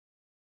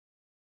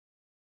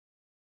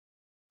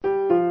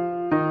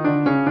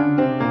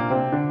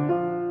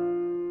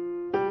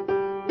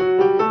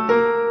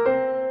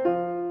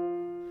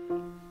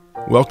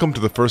Welcome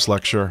to the first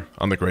lecture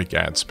on The Great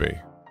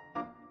Gatsby.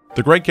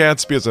 The Great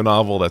Gatsby is a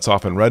novel that's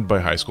often read by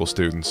high school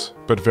students,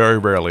 but very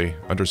rarely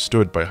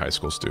understood by high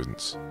school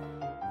students.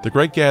 The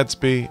Great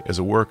Gatsby is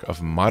a work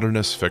of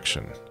modernist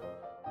fiction.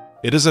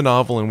 It is a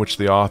novel in which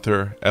the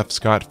author, F.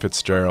 Scott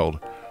Fitzgerald,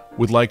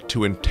 would like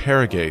to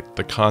interrogate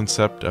the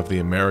concept of the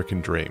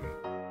American dream.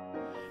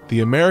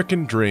 The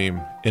American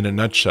dream, in a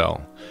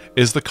nutshell,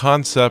 is the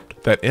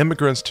concept that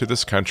immigrants to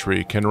this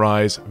country can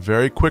rise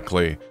very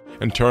quickly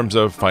in terms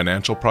of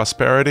financial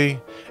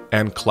prosperity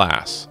and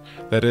class.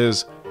 That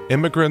is,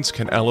 immigrants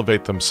can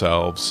elevate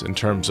themselves in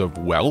terms of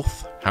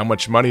wealth, how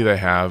much money they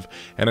have,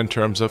 and in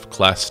terms of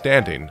class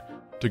standing,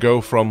 to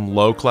go from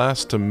low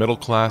class to middle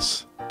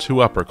class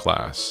to upper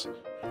class.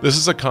 This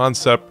is a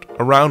concept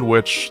around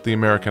which the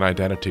American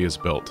identity is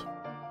built.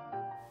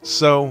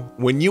 So,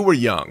 when you were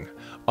young,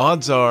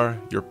 odds are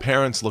your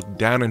parents looked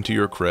down into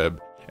your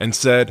crib and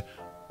said,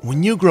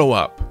 when you grow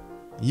up,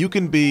 you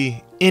can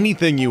be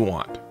anything you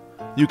want.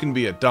 You can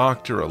be a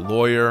doctor, a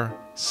lawyer,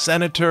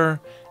 senator,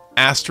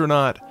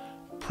 astronaut,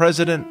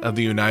 president of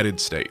the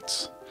United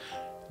States.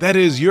 That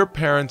is, your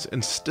parents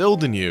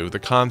instilled in you the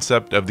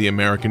concept of the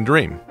American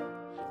dream,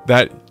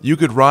 that you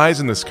could rise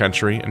in this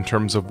country in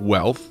terms of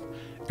wealth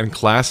and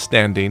class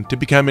standing to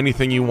become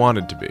anything you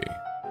wanted to be.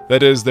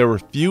 That is, there were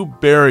few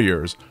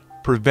barriers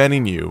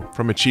preventing you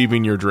from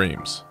achieving your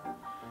dreams.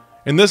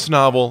 In this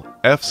novel,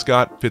 F.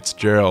 Scott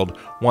Fitzgerald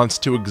wants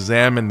to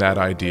examine that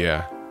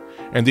idea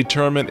and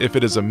determine if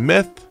it is a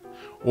myth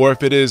or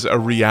if it is a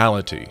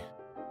reality.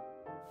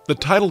 The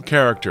title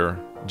character,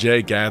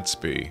 J.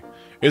 Gatsby,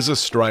 is a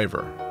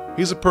striver.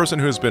 He's a person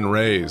who has been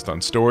raised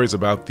on stories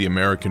about the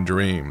American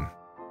dream.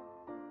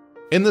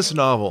 In this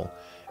novel,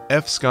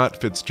 F. Scott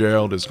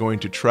Fitzgerald is going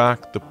to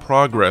track the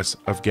progress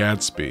of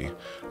Gatsby,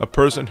 a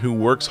person who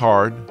works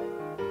hard,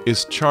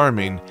 is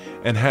charming,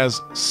 and has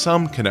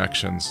some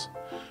connections,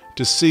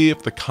 to see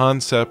if the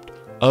concept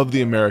of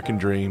the American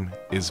dream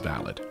is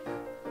valid.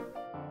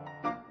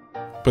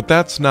 But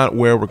that's not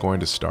where we're going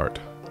to start.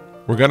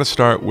 We're going to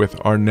start with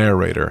our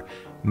narrator,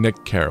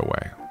 Nick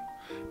Carraway.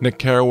 Nick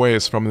Carraway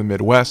is from the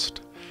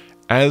Midwest.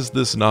 As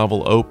this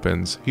novel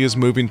opens, he is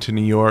moving to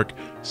New York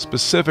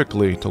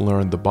specifically to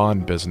learn the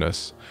bond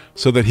business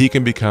so that he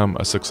can become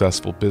a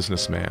successful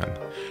businessman.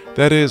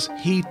 That is,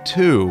 he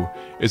too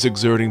is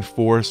exerting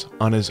force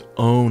on his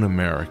own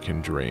American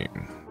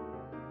dream.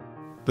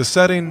 The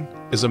setting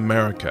is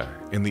America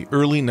in the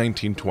early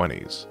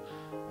 1920s.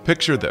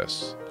 Picture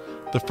this.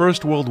 The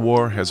First World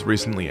War has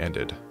recently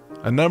ended.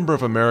 A number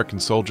of American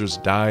soldiers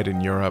died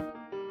in Europe,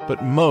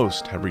 but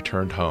most have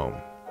returned home.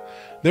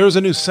 There is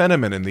a new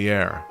sentiment in the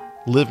air.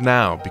 Live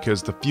now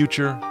because the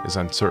future is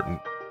uncertain.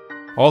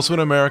 Also in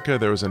America,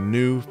 there is a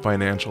new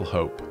financial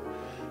hope.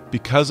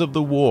 Because of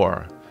the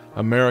war,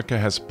 America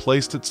has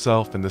placed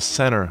itself in the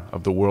center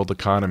of the world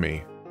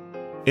economy.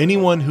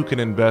 Anyone who can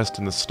invest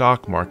in the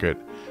stock market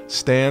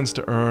stands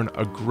to earn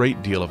a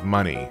great deal of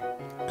money,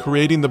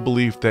 creating the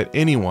belief that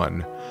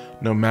anyone,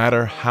 no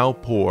matter how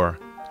poor,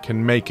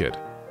 can make it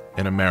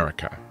in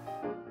America.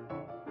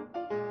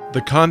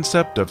 The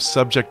concept of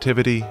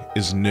subjectivity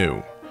is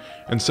new,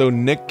 and so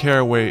Nick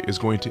Carraway is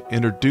going to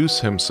introduce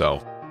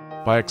himself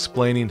by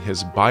explaining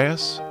his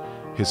bias,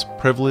 his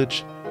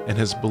privilege, and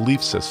his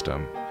belief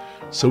system,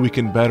 so we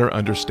can better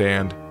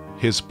understand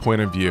his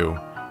point of view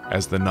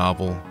as the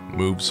novel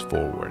moves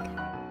forward.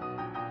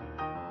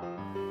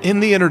 In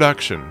the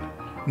introduction,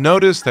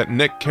 notice that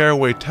Nick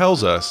Carraway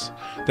tells us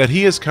that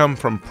he has come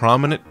from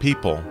prominent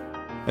people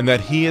and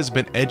that he has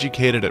been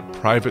educated at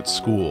private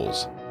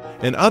schools.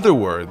 In other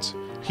words,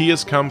 he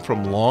has come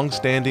from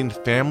long-standing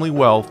family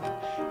wealth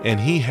and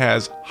he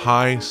has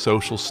high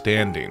social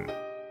standing.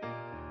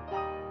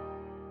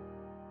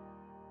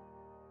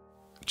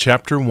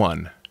 Chapter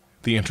 1,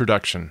 The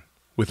Introduction,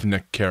 with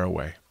Nick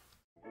Carraway.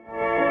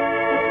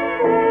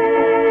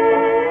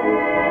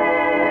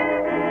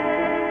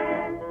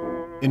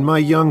 In my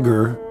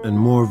younger and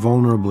more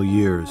vulnerable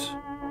years,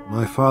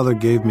 my father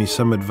gave me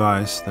some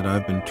advice that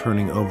I've been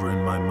turning over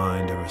in my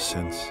mind ever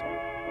since.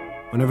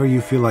 Whenever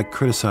you feel like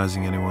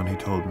criticizing anyone, he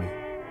told me,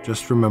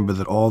 just remember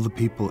that all the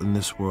people in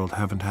this world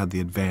haven't had the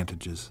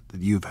advantages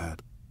that you've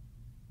had.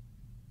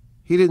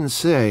 He didn't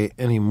say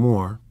any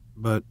more,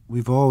 but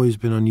we've always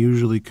been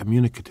unusually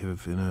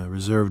communicative in a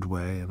reserved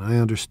way, and I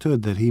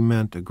understood that he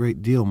meant a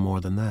great deal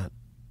more than that.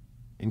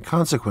 In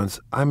consequence,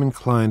 I'm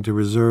inclined to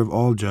reserve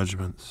all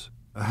judgments,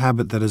 a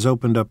habit that has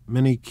opened up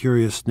many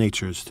curious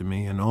natures to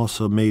me and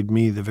also made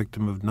me the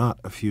victim of not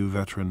a few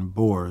veteran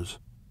bores.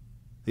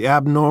 The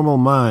abnormal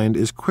mind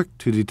is quick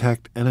to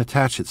detect and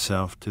attach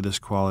itself to this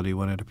quality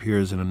when it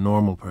appears in a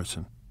normal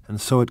person, and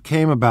so it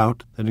came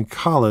about that in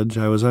college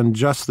I was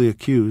unjustly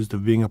accused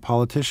of being a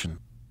politician,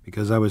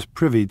 because I was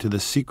privy to the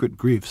secret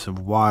griefs of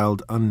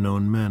wild,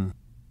 unknown men.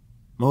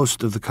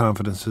 Most of the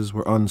confidences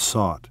were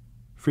unsought.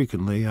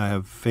 Frequently I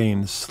have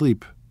feigned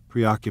sleep,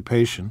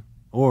 preoccupation,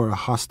 or a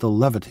hostile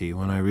levity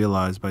when I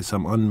realized by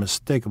some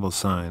unmistakable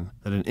sign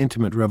that an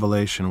intimate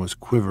revelation was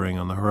quivering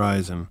on the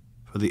horizon,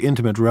 for the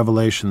intimate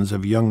revelations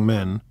of young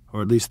men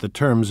or at least the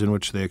terms in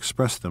which they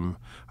express them,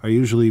 are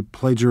usually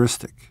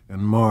plagiaristic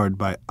and marred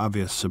by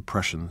obvious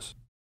suppressions.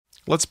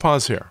 Let's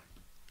pause here.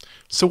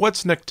 So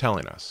what's Nick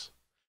telling us?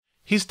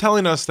 He's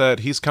telling us that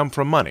he's come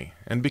from money,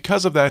 and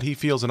because of that he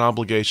feels an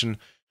obligation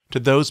to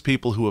those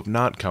people who have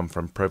not come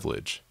from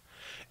privilege.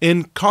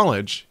 In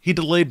college, he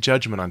delayed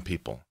judgment on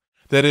people.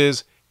 That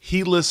is,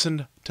 he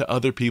listened to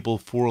other people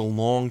for a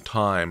long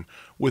time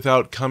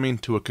without coming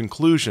to a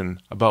conclusion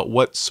about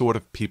what sort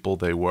of people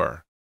they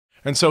were.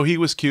 And so he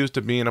was accused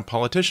of being a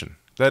politician.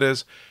 That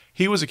is,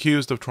 he was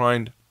accused of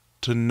trying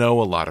to know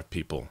a lot of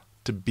people,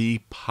 to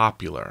be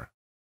popular.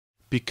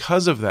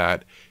 Because of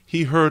that,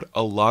 he heard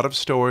a lot of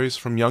stories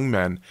from young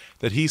men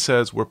that he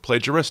says were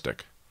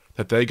plagiaristic,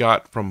 that they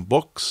got from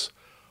books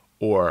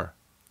or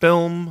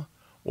film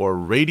or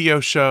radio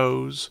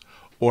shows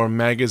or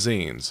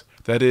magazines.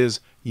 That is,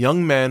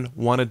 young men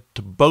wanted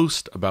to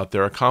boast about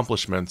their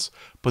accomplishments,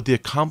 but the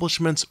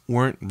accomplishments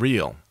weren't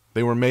real.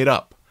 They were made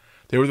up.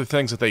 They were the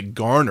things that they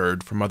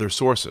garnered from other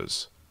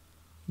sources.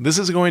 This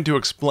is going to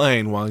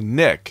explain why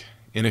Nick,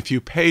 in a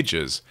few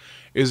pages,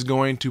 is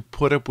going to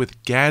put up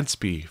with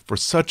Gatsby for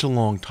such a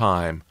long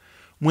time,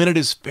 when it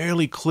is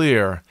fairly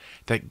clear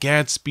that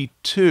Gatsby,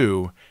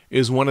 too,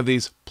 is one of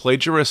these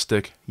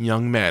plagiaristic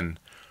young men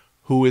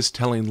who is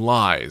telling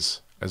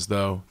lies as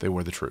though they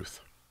were the truth.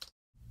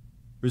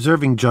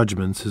 Reserving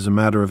judgments is a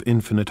matter of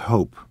infinite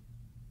hope.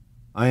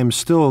 I am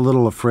still a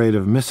little afraid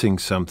of missing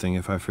something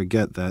if I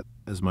forget that,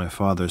 as my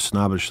father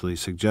snobbishly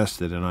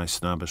suggested and I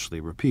snobbishly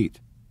repeat,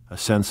 a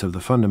sense of the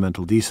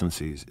fundamental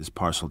decencies is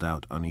parceled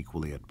out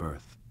unequally at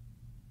birth.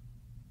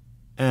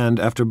 And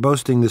after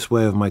boasting this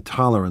way of my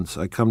tolerance,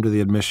 I come to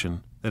the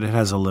admission that it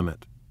has a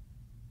limit.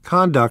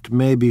 Conduct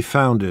may be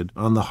founded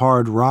on the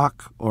hard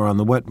rock or on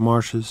the wet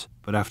marshes,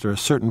 but after a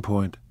certain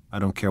point, I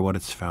don't care what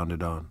it's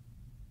founded on.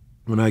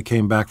 When I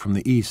came back from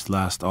the East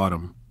last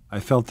autumn, I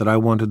felt that I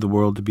wanted the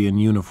world to be in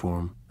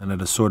uniform and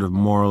at a sort of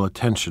moral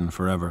attention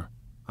forever.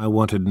 I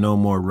wanted no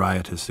more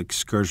riotous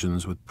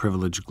excursions with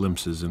privileged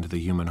glimpses into the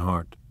human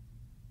heart.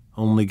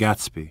 Only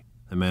Gatsby,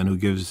 the man who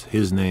gives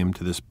his name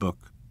to this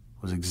book,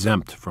 was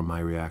exempt from my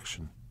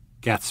reaction.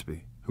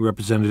 Gatsby, who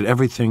represented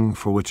everything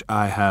for which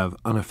I have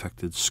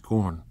unaffected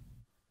scorn.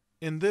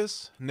 In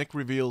this, Nick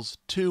reveals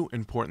two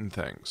important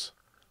things.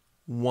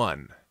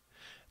 1.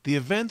 The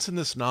events in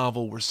this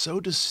novel were so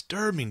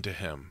disturbing to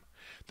him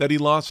that he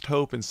lost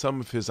hope in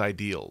some of his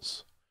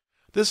ideals.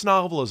 This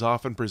novel is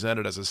often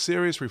presented as a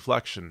serious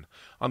reflection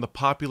on the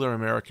popular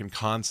American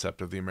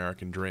concept of the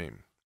American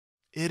dream.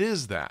 It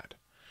is that,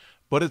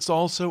 but it's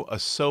also a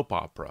soap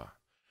opera.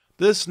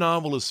 This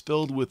novel is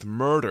filled with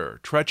murder,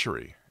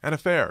 treachery, and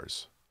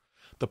affairs.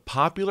 The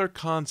popular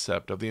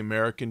concept of the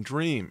American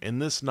dream in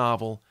this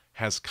novel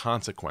has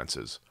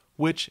consequences,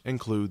 which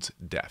includes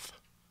death.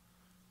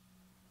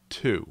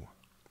 2.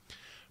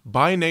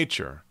 By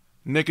nature,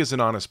 Nick is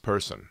an honest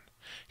person.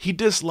 He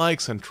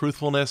dislikes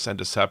untruthfulness and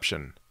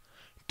deception,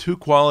 two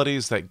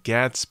qualities that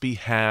Gatsby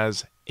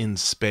has in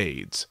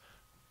spades.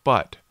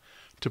 But,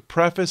 to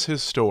preface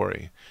his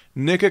story,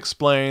 Nick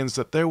explains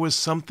that there was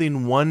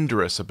something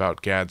wondrous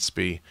about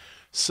Gatsby,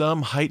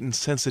 some heightened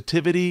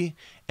sensitivity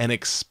and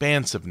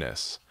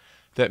expansiveness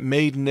that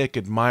made Nick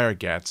admire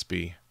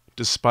Gatsby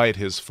despite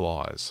his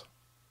flaws.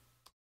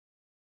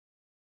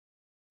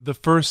 The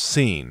first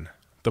scene,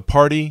 the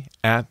party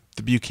at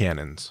the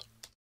Buchanans.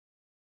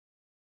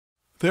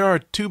 There are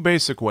two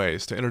basic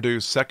ways to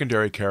introduce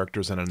secondary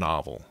characters in a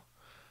novel.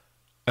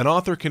 An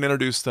author can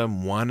introduce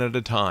them one at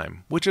a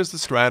time, which is the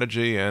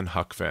strategy in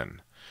Huck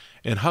Finn.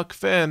 In Huck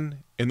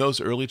Finn, in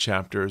those early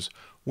chapters,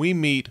 we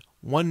meet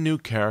one new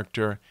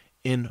character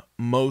in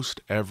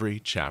most every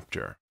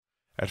chapter.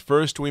 At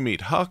first we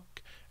meet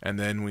Huck, and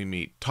then we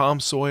meet Tom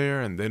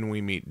Sawyer, and then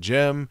we meet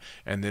Jim,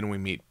 and then we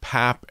meet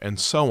Pap, and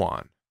so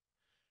on.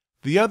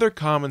 The other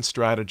common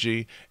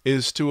strategy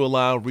is to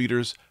allow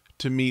readers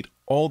to meet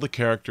all the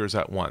characters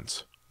at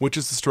once, which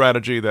is the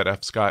strategy that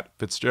F. Scott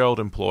Fitzgerald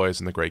employs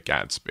in The Great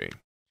Gatsby.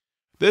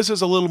 This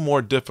is a little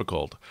more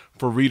difficult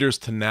for readers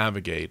to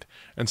navigate,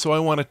 and so I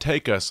want to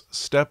take us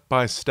step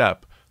by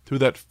step through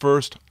that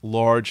first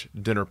large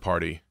dinner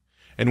party,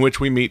 in which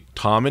we meet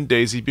Tom and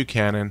Daisy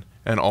Buchanan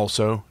and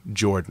also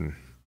Jordan.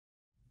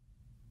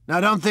 Now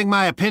don't think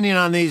my opinion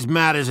on these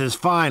matters is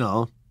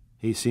final,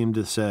 he seemed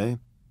to say,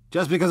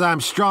 just because I'm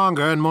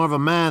stronger and more of a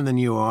man than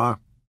you are.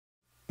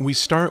 We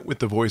start with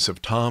the voice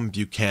of Tom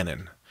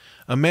Buchanan,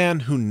 a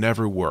man who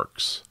never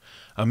works,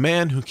 a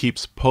man who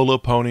keeps polo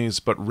ponies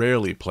but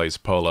rarely plays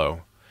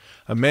polo,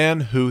 a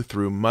man who,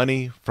 through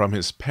money from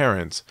his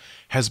parents,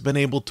 has been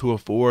able to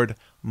afford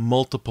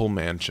multiple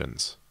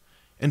mansions.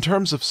 In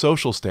terms of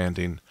social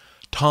standing,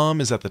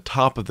 Tom is at the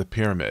top of the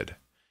pyramid.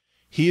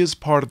 He is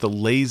part of the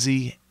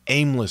lazy,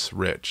 aimless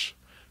rich,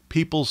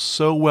 people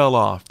so well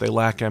off they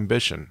lack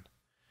ambition.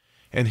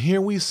 And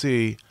here we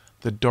see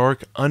the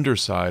dark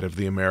underside of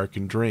the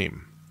American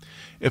dream.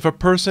 If a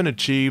person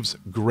achieves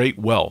great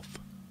wealth,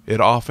 it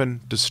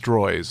often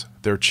destroys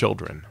their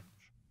children.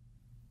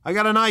 I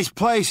got a nice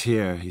place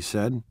here, he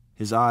said,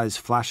 his eyes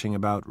flashing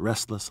about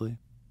restlessly.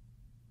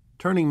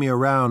 Turning me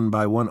around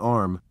by one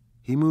arm,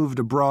 He moved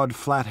a broad,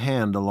 flat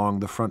hand along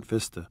the front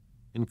vista,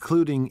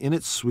 including in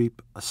its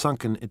sweep a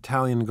sunken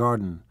Italian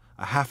garden,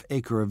 a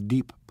half-acre of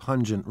deep,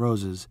 pungent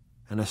roses,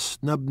 and a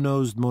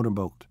snub-nosed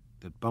motorboat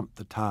that bumped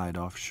the tide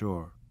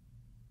offshore.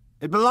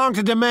 "It belonged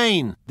to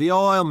Domain, the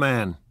oil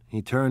man."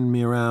 He turned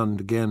me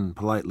around again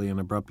politely and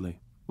abruptly.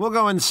 "We'll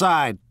go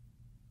inside."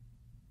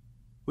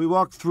 We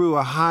walked through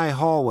a high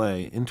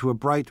hallway into a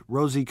bright,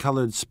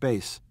 rosy-colored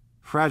space,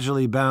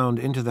 fragilely bound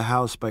into the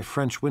house by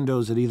French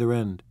windows at either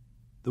end.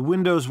 The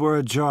windows were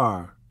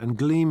ajar and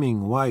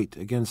gleaming white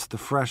against the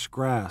fresh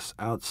grass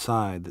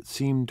outside that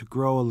seemed to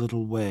grow a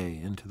little way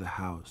into the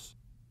house.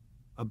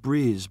 A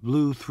breeze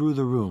blew through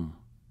the room,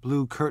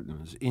 blew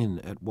curtains in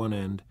at one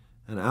end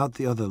and out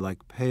the other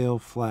like pale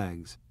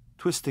flags,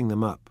 twisting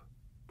them up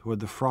toward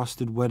the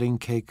frosted wedding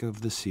cake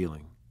of the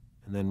ceiling,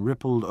 and then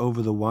rippled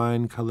over the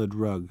wine-colored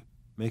rug,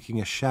 making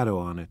a shadow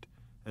on it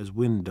as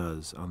wind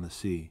does on the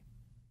sea.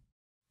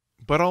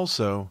 But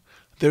also,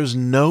 there's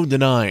no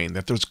denying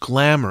that there's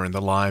glamour in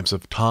the lives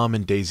of Tom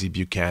and Daisy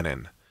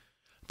Buchanan.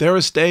 Their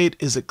estate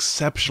is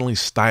exceptionally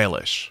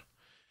stylish.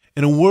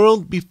 In a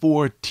world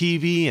before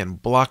TV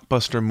and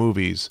blockbuster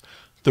movies,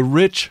 the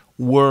rich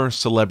were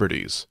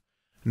celebrities.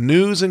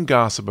 News and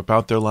gossip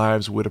about their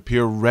lives would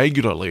appear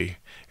regularly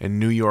in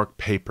New York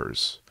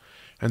papers.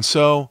 And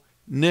so,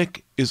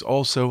 Nick is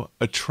also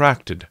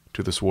attracted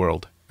to this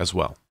world as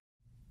well.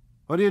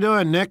 "What are you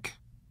doing, Nick?"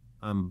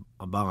 "I'm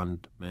a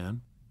bond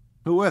man."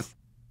 "Who with?"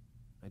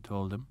 I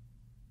told him.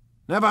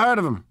 "Never heard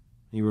of him,"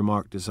 he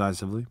remarked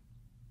decisively.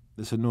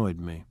 This annoyed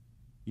me.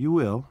 "You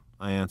will,"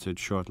 I answered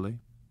shortly.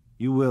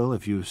 "You will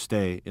if you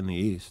stay in the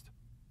East."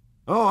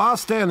 "Oh, I'll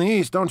stay in the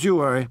East, don't you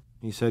worry,"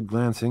 he said,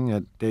 glancing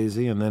at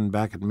Daisy and then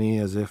back at me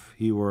as if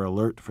he were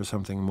alert for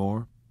something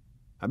more.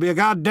 "I'd be a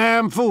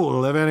goddamn fool to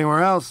live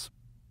anywhere else."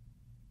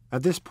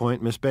 At this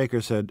point, Miss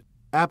Baker said,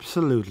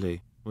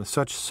 "Absolutely," with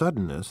such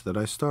suddenness that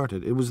I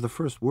started. It was the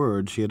first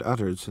word she had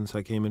uttered since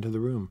I came into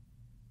the room.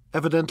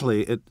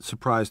 Evidently, it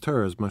surprised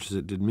her as much as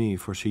it did me,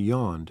 for she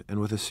yawned, and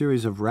with a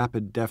series of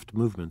rapid, deft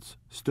movements,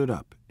 stood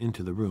up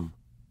into the room.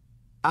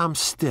 "I'm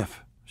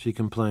stiff," she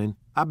complained.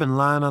 "I've been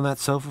lying on that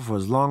sofa for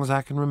as long as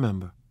I can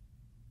remember."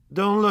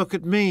 "Don't look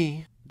at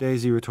me,"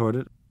 Daisy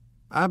retorted.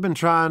 "I've been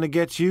trying to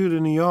get you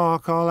to New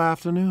York all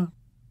afternoon."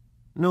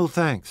 "No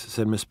thanks,"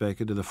 said Miss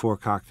Baker to the 4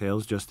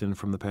 cocktails just in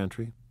from the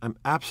pantry. "I'm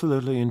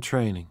absolutely in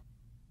training."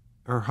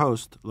 Her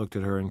host looked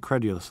at her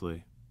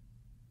incredulously.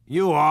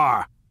 "You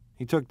are!"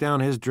 He took down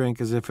his drink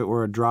as if it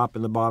were a drop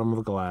in the bottom of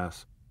a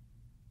glass.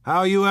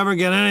 "How you ever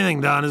get anything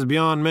done is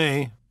beyond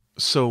me."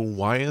 So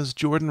why is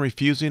Jordan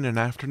refusing an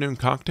afternoon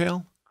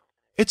cocktail?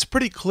 It's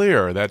pretty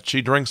clear that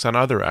she drinks on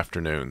other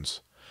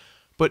afternoons.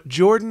 But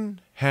Jordan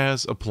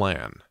has a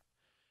plan.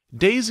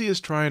 Daisy is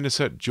trying to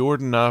set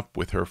Jordan up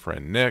with her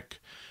friend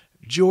Nick.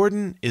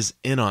 Jordan is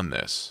in on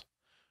this.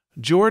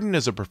 Jordan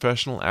is a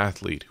professional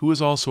athlete who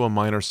is also a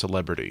minor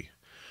celebrity.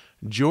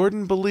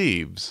 Jordan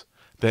believes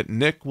that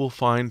Nick will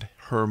find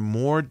her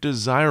more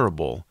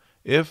desirable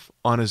if,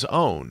 on his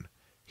own,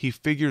 he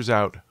figures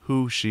out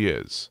who she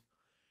is.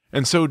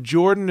 And so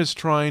Jordan is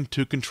trying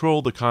to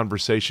control the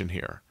conversation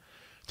here,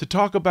 to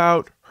talk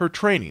about her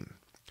training,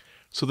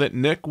 so that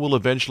Nick will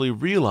eventually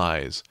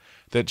realize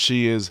that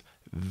she is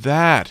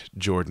that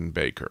Jordan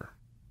Baker.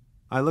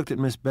 I looked at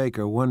Miss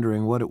Baker,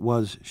 wondering what it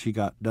was she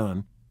got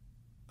done.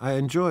 I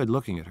enjoyed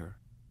looking at her.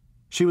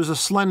 She was a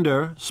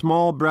slender,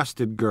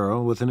 small-breasted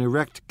girl with an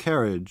erect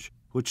carriage,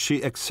 which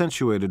she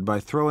accentuated by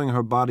throwing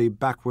her body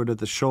backward at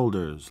the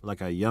shoulders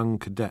like a young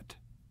cadet.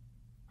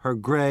 Her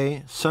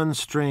gray,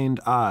 sun-strained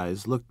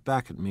eyes looked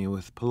back at me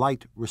with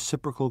polite,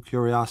 reciprocal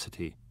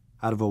curiosity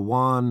out of a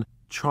wan,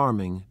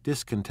 charming,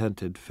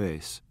 discontented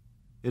face.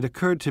 It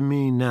occurred to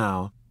me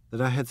now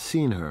that I had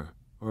seen her,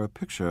 or a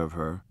picture of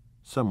her,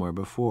 somewhere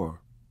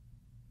before.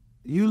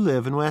 "You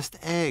live in West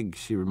Egg,"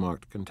 she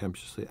remarked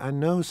contemptuously. "I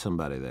know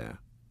somebody there."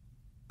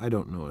 "I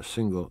don't know a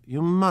single—"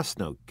 "You must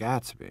know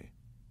Gatsby."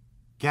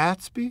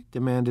 "Gatsby?"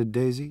 demanded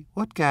Daisy.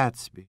 "What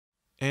Gatsby?"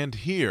 And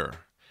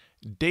here,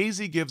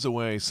 Daisy gives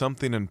away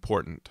something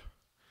important.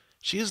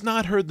 She has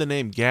not heard the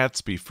name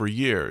Gatsby for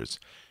years.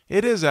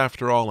 It is,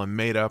 after all, a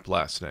made-up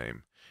last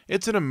name.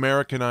 It's an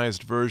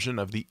Americanized version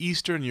of the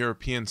Eastern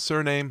European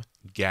surname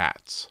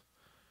Gats.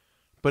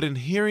 But in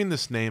hearing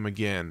this name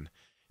again,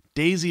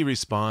 Daisy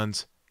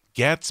responds,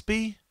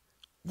 "Gatsby?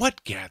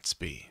 What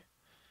Gatsby?"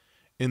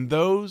 In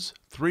those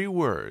 3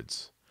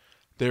 words,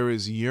 there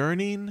is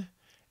yearning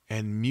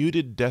and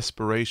muted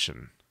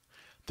desperation.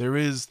 There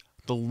is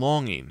the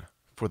longing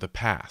for the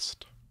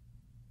past.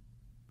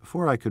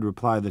 Before I could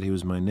reply that he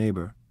was my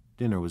neighbor,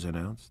 dinner was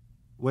announced.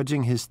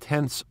 Wedging his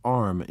tense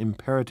arm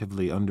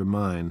imperatively under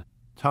mine,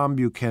 Tom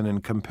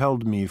Buchanan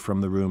compelled me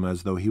from the room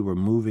as though he were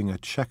moving a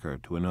checker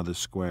to another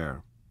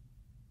square.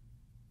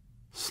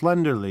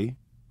 Slenderly,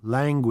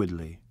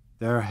 languidly,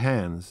 their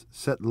hands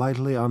set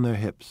lightly on their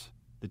hips,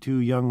 the 2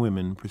 young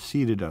women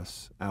preceded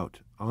us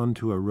out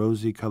onto a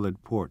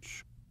rosy-colored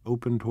porch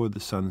open toward the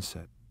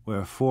sunset,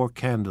 where 4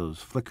 candles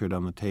flickered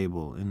on the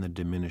table in the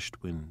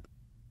diminished wind.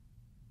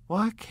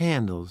 "Why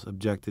candles?"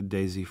 objected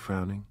Daisy,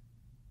 frowning.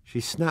 She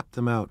snapped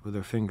them out with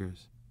her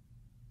fingers.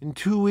 "In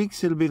 2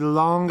 weeks it'll be the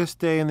longest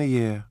day in the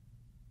year."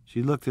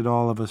 She looked at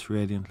all of us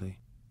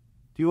radiantly.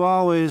 "Do you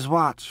always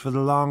watch for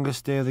the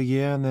longest day of the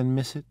year and then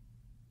miss it?"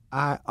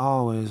 "I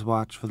always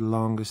watch for the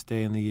longest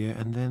day in the year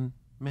and then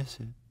miss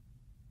it."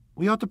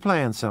 "We ought to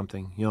plan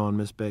something," yawned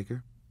Miss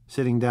Baker,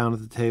 sitting down at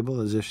the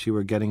table as if she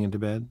were getting into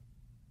bed.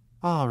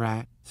 "All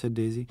right," said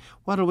Daisy.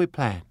 "What'll we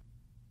plan?"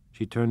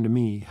 She turned to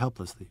me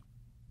helplessly.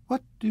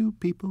 "What do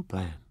people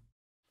plan?"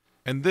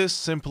 And this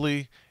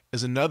simply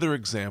is another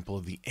example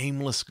of the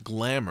aimless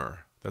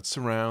glamour that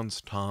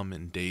surrounds Tom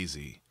and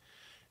Daisy.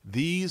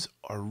 These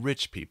are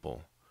rich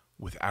people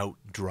without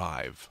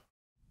drive.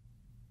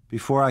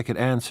 Before I could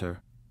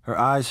answer, her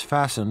eyes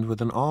fastened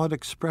with an odd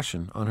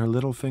expression on her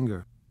little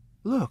finger.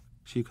 "Look,"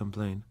 she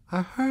complained,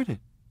 "I heard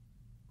it."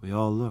 We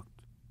all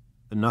looked.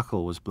 The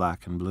knuckle was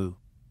black and blue.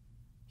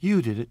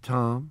 "You did it,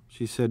 Tom,"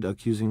 she said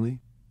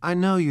accusingly. "I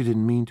know you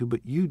didn't mean to,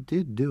 but you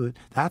did do it.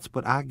 That's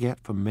what I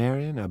get for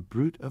marrying a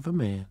brute of a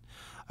man.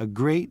 A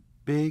great,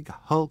 big,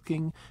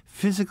 hulking,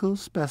 physical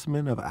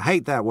specimen of—" "I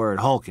hate that word,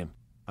 hulking,"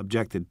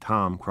 objected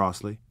Tom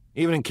crossly.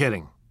 "Even in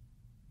kidding."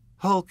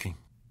 "Hulking,"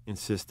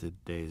 insisted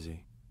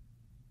Daisy.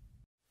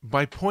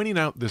 By pointing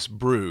out this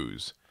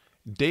bruise,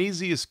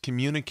 Daisy is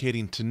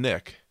communicating to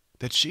Nick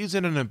that she's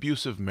in an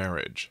abusive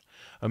marriage,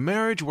 a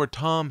marriage where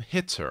Tom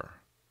hits her.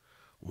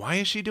 Why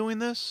is she doing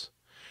this?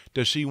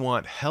 Does she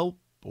want help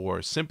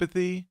or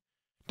sympathy?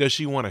 Does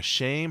she want to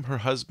shame her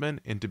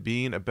husband into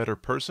being a better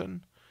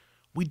person?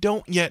 We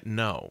don't yet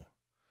know.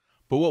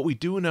 But what we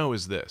do know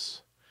is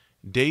this: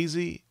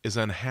 Daisy is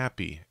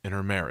unhappy in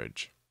her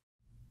marriage.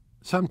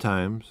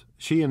 Sometimes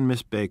she and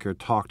Miss Baker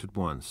talked at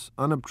once,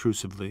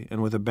 unobtrusively,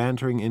 and with a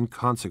bantering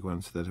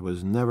inconsequence that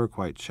was never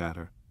quite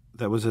chatter,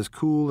 that was as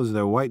cool as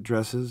their white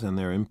dresses and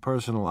their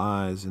impersonal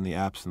eyes in the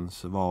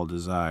absence of all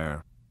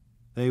desire.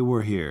 They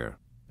were here,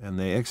 and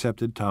they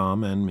accepted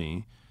Tom and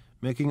me,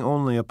 making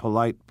only a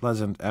polite,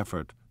 pleasant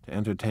effort to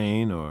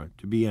entertain or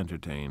to be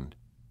entertained.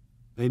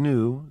 They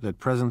knew that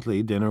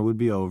presently dinner would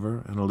be over,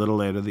 and a little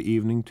later the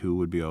evening too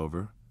would be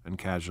over, and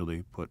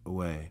casually put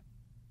away.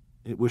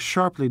 It was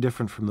sharply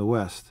different from the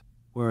West,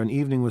 where an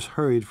evening was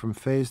hurried from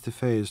phase to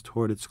phase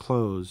toward its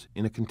close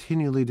in a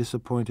continually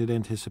disappointed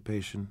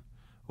anticipation,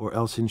 or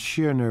else in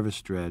sheer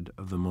nervous dread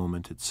of the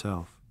moment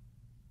itself.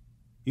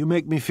 "You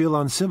make me feel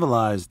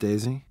uncivilized,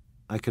 Daisy,"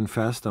 I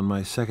confessed on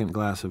my second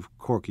glass of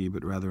corky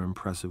but rather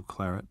impressive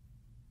claret.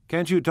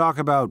 "Can't you talk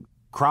about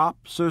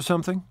crops or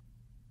something?"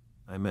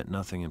 I meant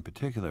nothing in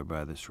particular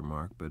by this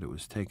remark, but it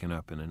was taken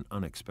up in an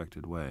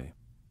unexpected way.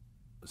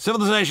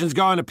 "Civilization's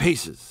going to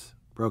pieces,"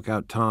 broke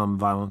out Tom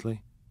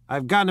violently.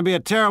 "I've gotten to be a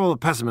terrible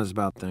pessimist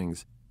about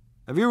things.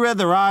 Have you read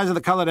The Rise of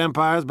the Colored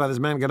Empires by this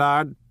man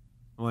Goddard?"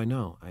 "Oh, I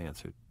know," I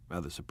answered,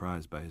 rather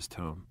surprised by his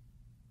tone.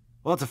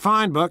 "Well, it's a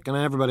fine book, and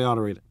everybody ought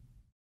to read it."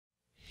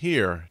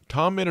 Here,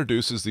 Tom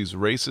introduces these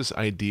racist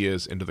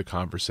ideas into the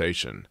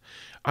conversation,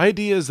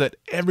 ideas that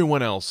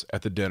everyone else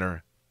at the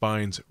dinner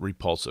finds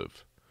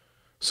repulsive.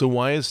 So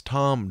why is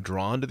Tom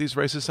drawn to these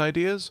racist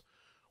ideas?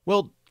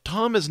 Well,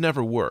 Tom has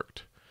never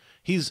worked.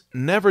 He's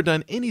never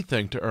done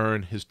anything to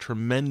earn his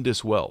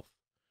tremendous wealth.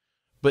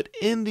 But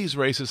in these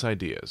racist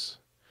ideas,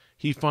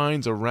 he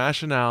finds a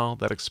rationale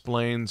that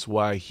explains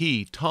why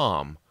he,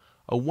 Tom,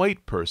 a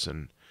white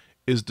person,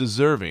 is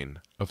deserving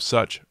of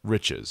such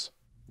riches.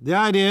 "The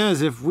idea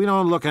is if we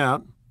don't look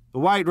out, the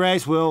white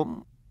race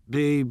will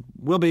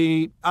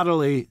be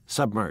utterly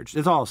submerged.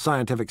 It's all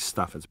scientific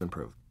stuff, it's been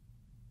proved."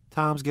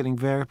 "Tom's getting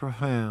very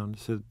profound,"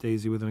 said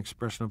Daisy with an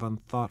expression of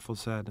unthoughtful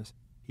sadness.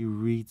 "He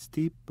reads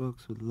deep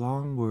books with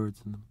long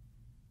words in them.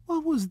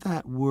 What was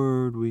that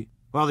word we—"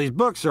 "Well, these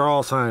books are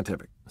all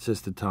scientific,"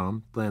 insisted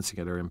Tom, glancing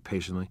at her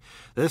impatiently.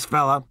 "This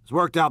fella has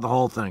worked out the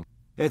whole thing.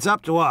 It's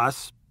up to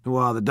us, who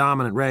are the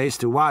dominant race,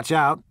 to watch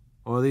out,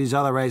 or these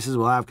other races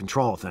will have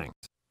control of things."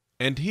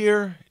 And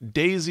here,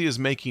 Daisy is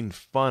making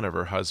fun of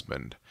her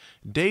husband.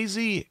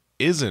 Daisy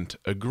isn't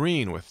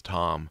agreeing with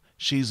Tom.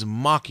 She's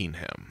mocking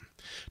him.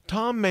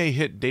 Tom may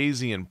hit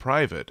Daisy in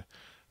private,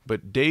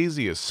 but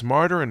Daisy is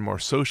smarter and more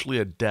socially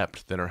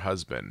adept than her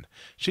husband.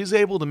 She's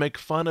able to make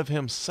fun of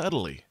him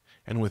subtly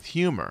and with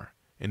humor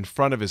in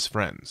front of his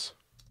friends.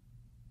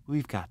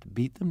 "We've got to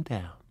beat them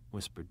down,"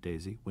 whispered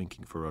Daisy,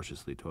 winking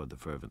ferociously toward the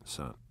fervent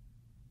sun.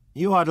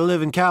 "You ought to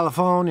live in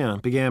California,"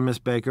 began Miss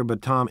Baker,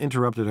 but Tom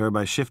interrupted her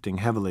by shifting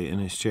heavily in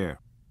his chair.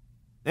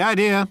 "The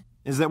idea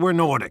is that we're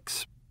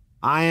Nordics.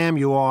 I am,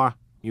 you are,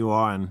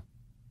 and—"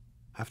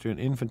 After an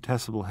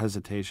infinitesimal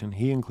hesitation,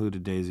 he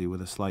included Daisy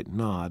with a slight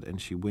nod, and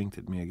she winked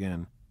at me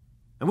again.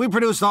 "And we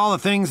produced all the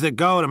things that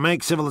go to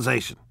make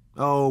civilization.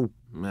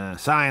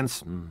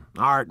 Science, and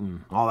art,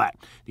 and all that.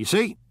 Do you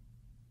see?"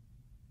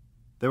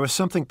 There was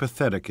something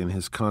pathetic in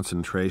his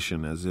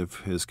concentration, as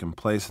if his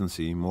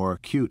complacency, more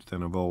acute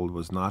than of old,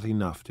 was not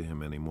enough to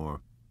him any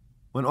more.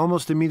 When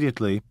almost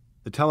immediately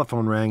the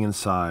telephone rang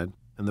inside,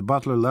 and the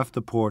butler left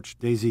the porch,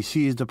 Daisy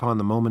seized upon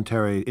the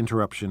momentary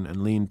interruption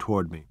and leaned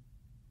toward me.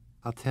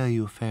 "I'll tell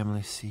you a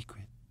family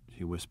secret,"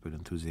 she whispered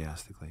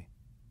enthusiastically.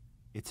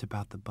 "It's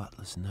about the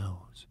butler's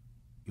nose.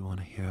 You want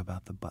to hear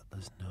about the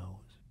butler's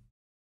nose?"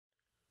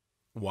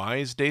 Why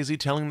is Daisy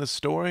telling the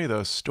story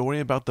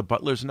about the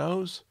butler's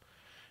nose?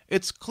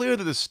 It's clear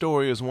that the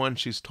story is one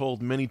she's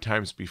told many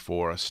times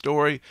before, a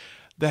story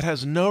that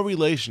has no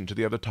relation to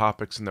the other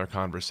topics in their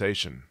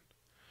conversation.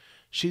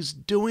 She's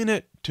doing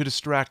it to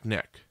distract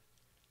Nick.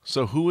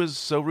 So who is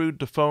so rude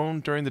to phone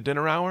during the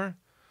dinner hour?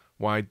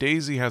 Why,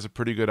 Daisy has a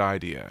pretty good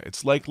idea.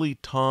 It's likely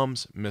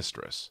Tom's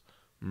mistress,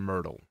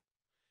 Myrtle.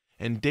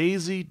 And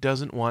Daisy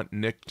doesn't want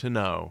Nick to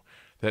know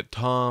that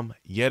Tom,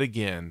 yet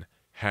again,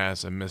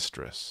 has a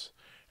mistress.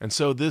 And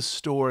so this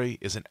story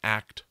is an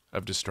act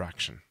of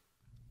distraction.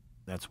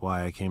 That's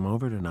why I came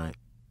over tonight.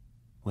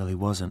 Well, he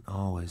wasn't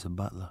always a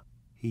butler.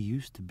 He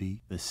used to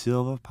be the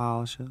silver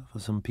polisher for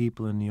some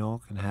people in New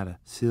York and had a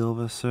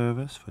silver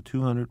service for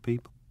 200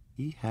 people.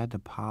 He had to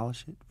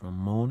polish it from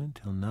morning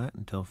till night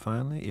until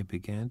finally it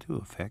began to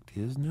affect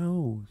his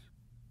nose.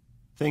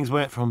 Things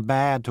went from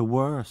bad to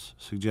worse,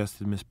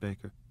 suggested Miss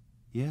Baker.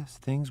 Yes,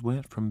 things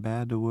went from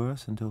bad to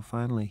worse until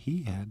finally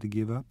he had to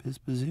give up his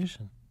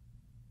position.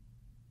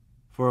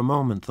 For a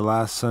moment the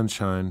last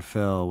sunshine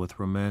fell with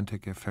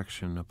romantic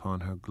affection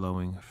upon her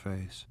glowing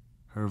face.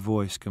 Her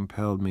voice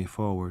compelled me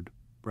forward,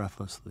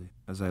 breathlessly,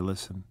 as I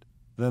listened.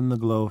 Then the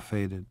glow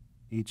faded,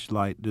 each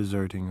light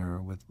deserting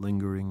her with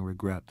lingering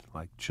regret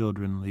like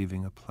children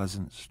leaving a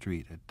pleasant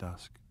street at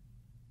dusk.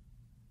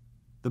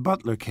 The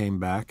butler came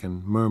back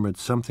and murmured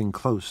something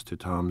close to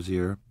Tom's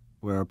ear,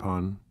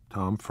 whereupon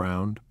Tom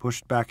frowned,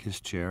 pushed back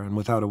his chair, and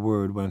without a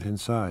word went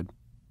inside.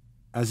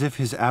 As if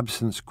his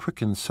absence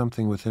quickened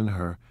something within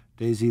her,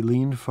 Daisy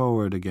leaned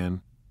forward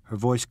again, her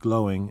voice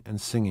glowing and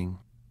singing.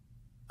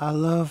 I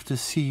love to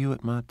see you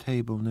at my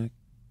table, Nick.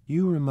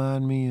 You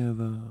remind me of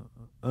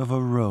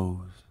a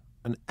rose,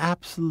 an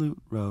absolute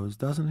rose,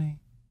 doesn't he?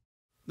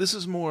 This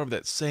is more of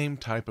that same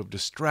type of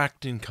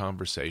distracting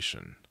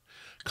conversation.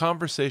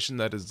 Conversation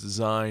that is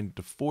designed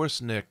to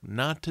force Nick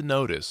not to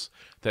notice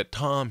that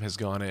Tom has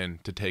gone in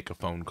to take a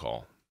phone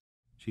call.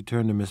 She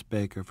turned to Miss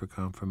Baker for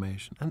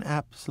confirmation. An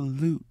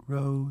absolute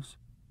rose.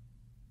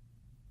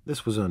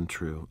 This was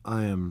untrue.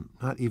 I am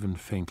not even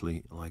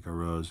faintly like a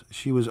rose.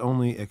 She was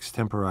only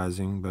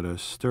extemporizing, but a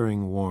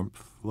stirring warmth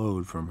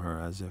flowed from her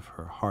as if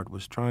her heart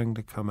was trying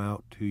to come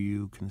out to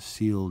you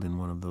concealed in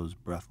one of those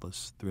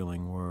breathless,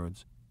 thrilling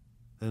words.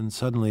 Then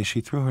suddenly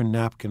she threw her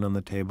napkin on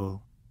the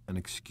table and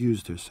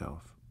excused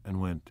herself and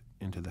went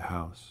into the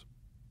house.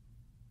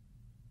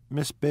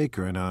 Miss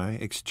Baker and I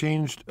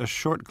exchanged a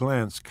short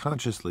glance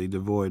consciously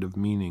devoid of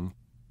meaning.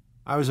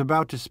 I was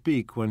about to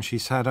speak when she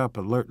sat up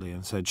alertly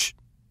and said, "Shh,"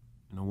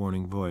 in a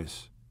warning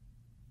voice.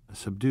 A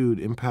subdued,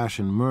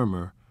 impassioned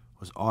murmur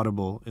was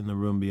audible in the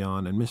room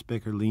beyond, and Miss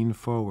Baker leaned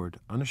forward,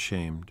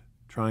 unashamed,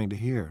 trying to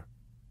hear.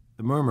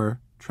 The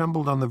murmur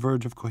trembled on the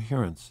verge of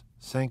coherence,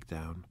 sank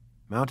down,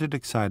 mounted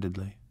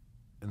excitedly,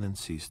 and then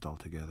ceased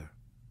altogether.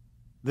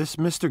 "This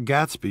Mr.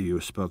 Gatsby you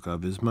spoke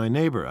of is my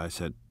neighbor," I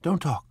said.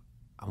 "Don't talk.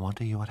 I want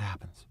to hear what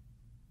happens."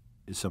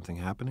 "Is something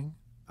happening?"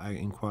 I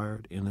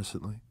inquired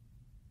innocently.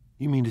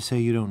 "You mean to say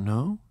you don't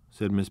know?"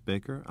 said Miss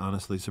Baker,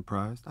 honestly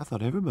surprised. "I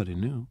thought everybody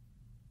knew."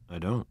 "I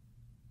don't."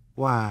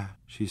 "Why,"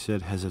 she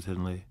said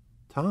hesitantly,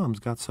 "Tom's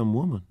got some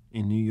woman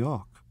in New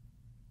York."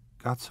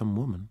 "Got some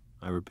woman?"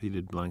 I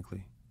repeated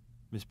blankly.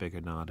 Miss Baker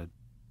nodded.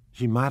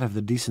 "She might have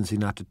the decency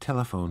not to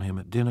telephone him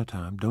at dinner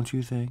time, don't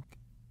you think?"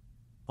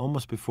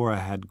 Almost before I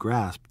had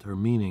grasped her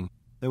meaning,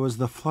 there was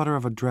the flutter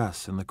of a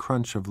dress and the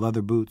crunch of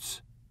leather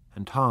boots,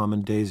 and Tom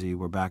and Daisy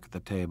were back at the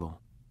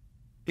table.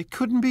 "It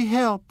couldn't be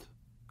helped,"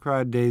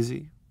 cried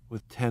Daisy,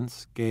 with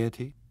tense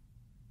gaiety.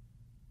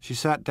 She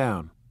sat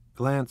down,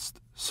 glanced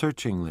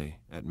searchingly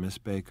at Miss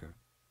Baker.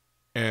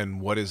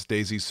 And what is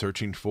Daisy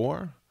searching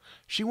for?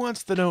 She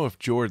wants to know if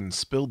Jordan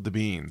spilled the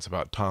beans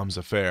about Tom's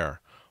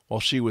affair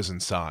while she was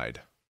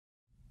inside.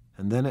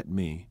 And then at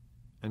me,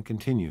 and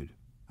continued.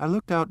 "I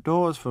looked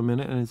outdoors for a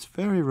minute, and it's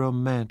very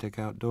romantic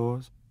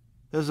outdoors.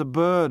 There's a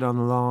bird on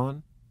the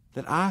lawn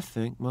that I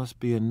think must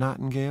be a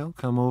nightingale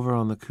come over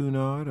on the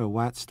Cunard or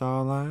White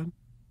Star Line.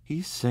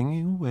 He's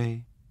singing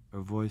away,"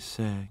 her voice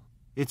sang.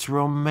 "It's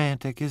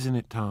romantic, isn't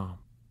it, Tom?"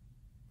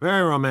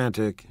 "Very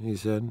romantic," he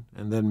said,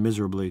 and then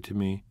miserably to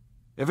me,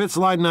 "If it's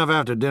light enough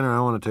after dinner,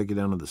 I want to take you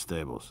down to the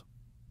stables."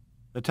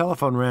 The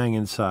telephone rang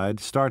inside,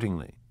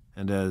 startlingly,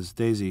 and as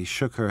Daisy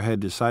shook her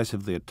head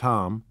decisively at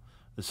Tom,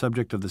 the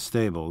subject of the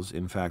stables,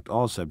 in fact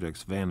all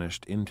subjects,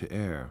 vanished into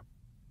air.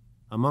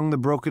 Among the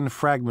broken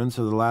fragments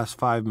of the last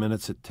 5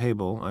 minutes at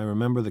table, I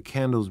remember the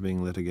candles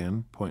being lit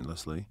again,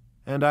 pointlessly,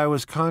 and I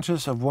was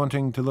conscious of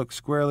wanting to look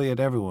squarely at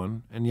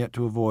everyone and yet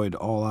to avoid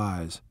all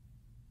eyes.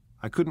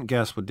 I couldn't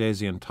guess what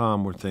Daisy and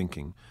Tom were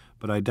thinking,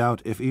 but I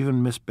doubt if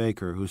even Miss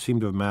Baker, who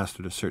seemed to have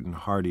mastered a certain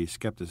hardy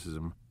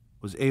skepticism,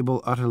 was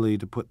able utterly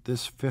to put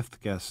this fifth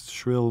guest's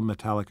shrill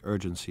metallic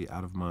urgency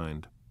out of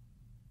mind.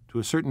 To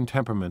a certain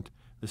temperament,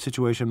 the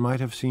situation might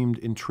have seemed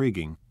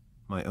intriguing.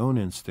 My own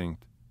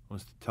instinct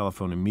was to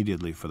telephone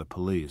immediately for the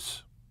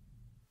police.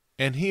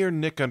 And here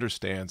Nick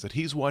understands that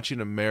he's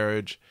watching a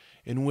marriage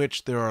in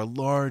which there are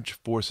large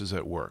forces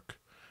at work,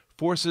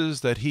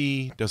 forces that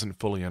he doesn't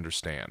fully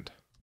understand.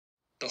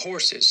 The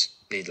horses,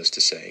 needless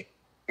to say,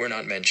 were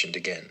not mentioned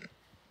again.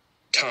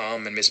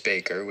 Tom and Miss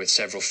Baker, with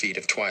several feet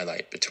of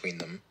twilight between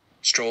them,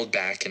 strolled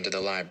back into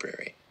the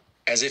library,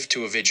 as if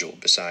to a vigil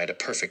beside a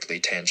perfectly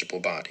tangible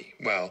body,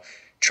 while,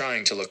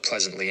 trying to look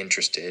pleasantly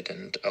interested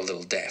and a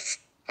little deaf,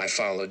 I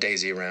followed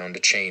Daisy around a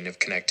chain of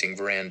connecting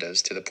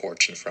verandas to the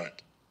porch in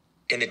front.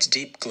 In its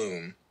deep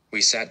gloom,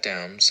 we sat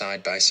down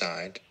side by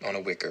side on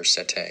a wicker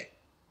settee.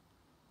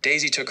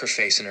 Daisy took her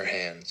face in her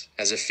hands,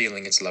 as if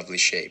feeling its lovely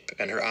shape,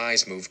 and her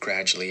eyes moved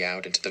gradually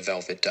out into the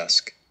velvet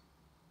dusk.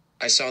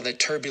 I saw that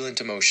turbulent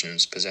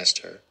emotions possessed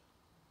her,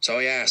 so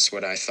I asked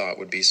what I thought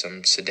would be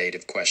some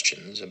sedative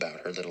questions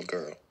about her little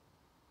girl.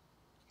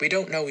 "We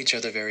don't know each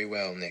other very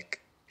well,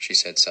 Nick," she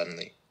said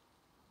suddenly.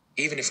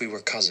 "Even if we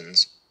were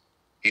cousins,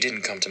 you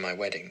didn't come to my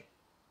wedding.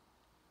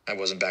 I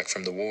wasn't back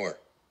from the war."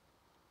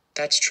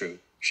 "That's true,"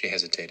 she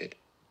hesitated.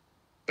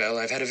 "Well,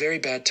 I've had a very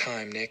bad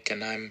time, Nick,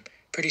 and I'm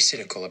pretty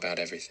cynical about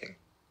everything."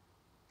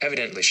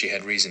 Evidently she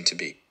had reason to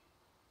be.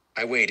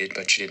 I waited,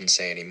 but she didn't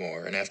say any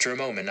more, and after a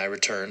moment I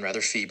returned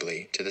rather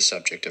feebly to the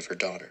subject of her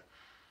daughter.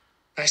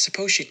 "I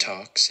suppose she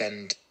talks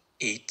and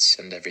eats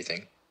and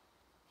everything."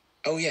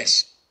 "Oh,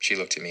 yes," she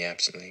looked at me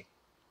absently.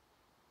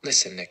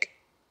 "Listen, Nick,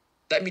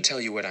 let me tell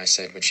you what I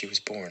said when she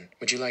was born.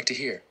 Would you like to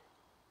hear?"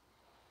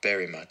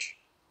 "Very much."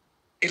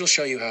 "It'll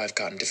show you how I've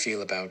gotten to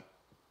feel about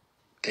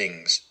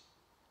things.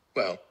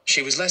 Well,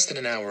 she was less than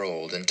an hour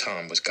old, and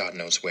Tom was God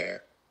knows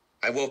where.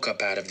 I woke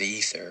up out of the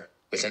ether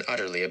with an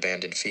utterly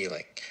abandoned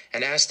feeling,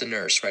 and asked the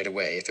nurse right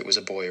away if it was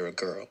a boy or a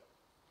girl.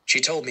 She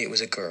told me it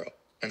was a girl,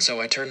 and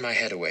so I turned my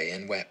head away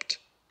and wept.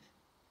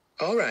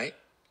 "All right,"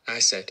 I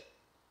said.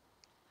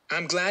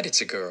 "I'm glad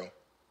it's a girl.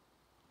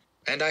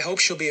 And I hope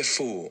she'll be a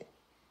fool.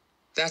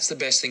 That's the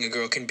best thing a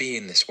girl can be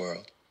in this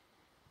world.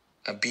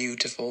 A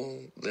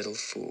beautiful little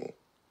fool.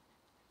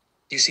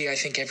 You see, I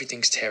think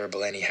everything's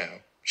terrible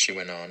anyhow," she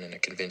went on in a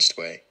convinced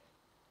way.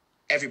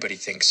 "Everybody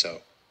thinks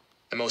so.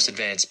 The most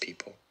advanced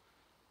people.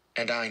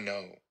 And I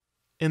know."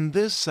 In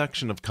this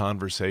section of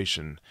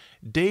conversation,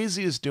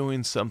 Daisy is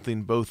doing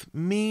something both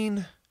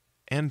mean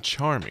and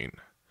charming.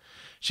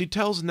 She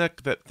tells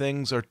Nick that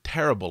things are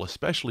terrible,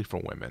 especially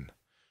for women,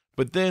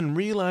 but then,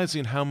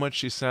 realizing how much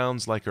she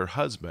sounds like her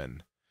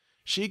husband,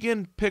 she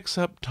again picks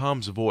up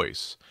Tom's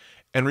voice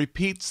and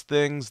repeats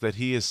things that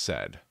he has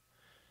said.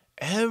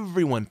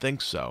 Everyone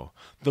thinks so,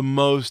 the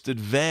most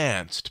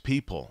advanced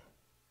people.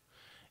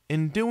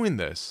 In doing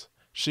this,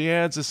 she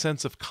adds a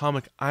sense of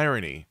comic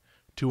irony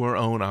to her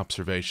own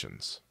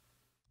observations.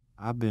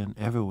 "I've been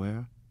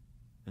everywhere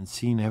and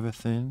seen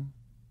everything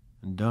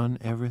and done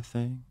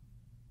everything."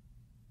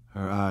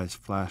 Her eyes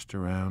flashed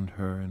around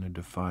her in a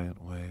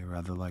defiant way,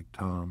 rather like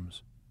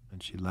Tom's,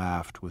 and she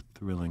laughed with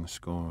thrilling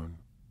scorn.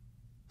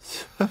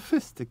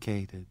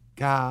 "Sophisticated.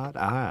 God,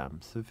 I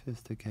am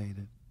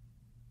sophisticated."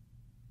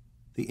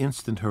 The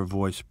instant her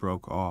voice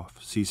broke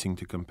off, ceasing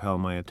to compel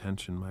my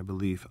attention, my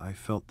belief, I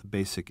felt the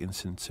basic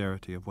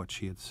insincerity of what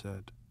she had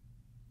said.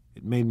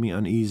 It made me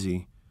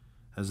uneasy,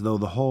 as though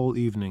the whole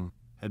evening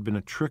had been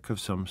a trick of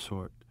some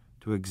sort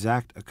to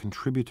exact a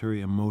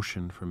contributory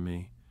emotion from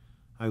me.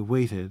 I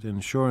waited,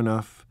 and sure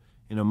enough,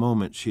 in a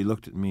moment she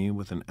looked at me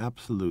with an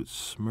absolute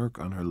smirk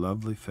on her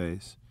lovely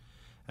face,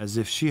 as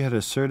if she had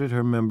asserted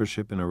her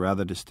membership in a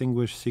rather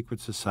distinguished secret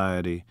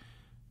society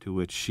to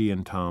which she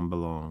and Tom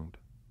belonged.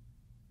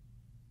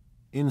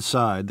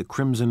 Inside, the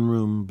crimson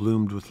room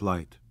bloomed with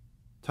light.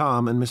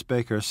 Tom and Miss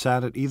Baker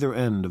sat at either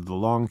end of the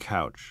long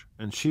couch,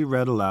 and she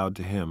read aloud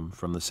to him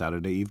from the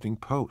Saturday Evening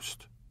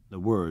Post, the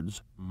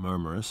words,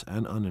 murmurous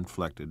and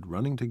uninflected,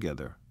 running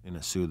together in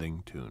a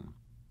soothing tune.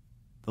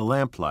 The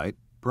lamplight,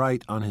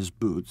 bright on his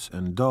boots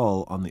and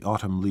dull on the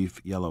autumn leaf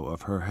yellow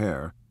of her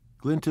hair,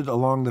 glinted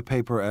along the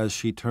paper as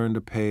she turned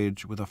a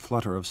page with a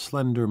flutter of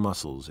slender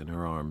muscles in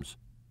her arms.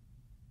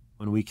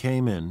 When we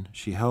came in,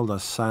 she held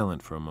us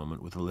silent for a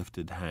moment with a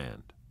lifted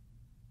hand.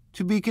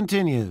 "To be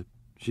continued,"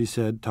 she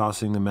said,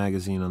 tossing the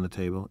magazine on the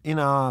table, "in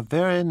our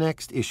very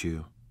next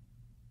issue."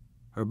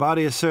 Her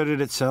body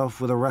asserted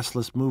itself with a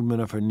restless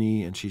movement of her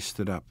knee, and she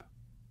stood up.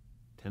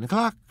 10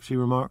 o'clock, she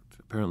remarked,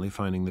 apparently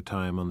finding the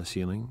time on the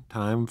ceiling.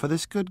 "Time for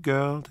this good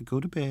girl to go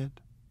to bed."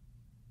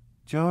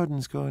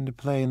 "Jordan's going to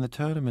play in the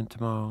tournament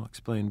tomorrow,"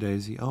 explained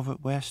Daisy, "over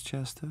at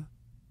Westchester."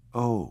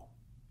 "Oh,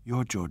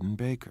 you're Jordan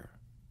Baker."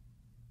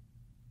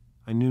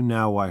 I knew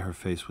now why her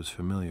face was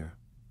familiar.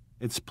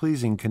 Its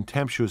pleasing,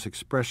 contemptuous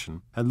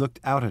expression had looked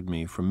out at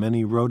me from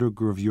many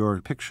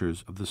rotogravure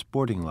pictures of the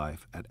sporting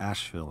life at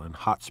Asheville and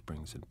Hot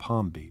Springs and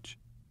Palm Beach.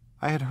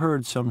 I had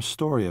heard some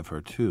story of her,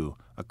 too,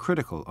 a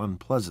critical,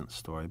 unpleasant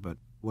story, but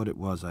what it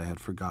was I had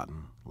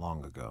forgotten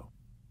long ago.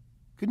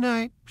 "Good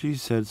night," she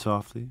said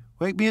softly.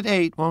 "Wake me at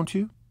 8, won't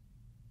you?"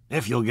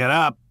 "If you'll get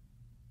up."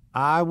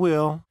 "I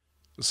will."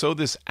 So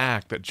this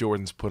act that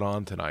Jordan's put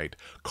on tonight,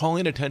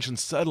 calling attention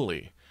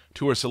subtly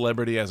to her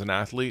celebrity as an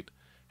athlete,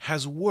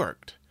 has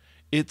worked.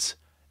 It's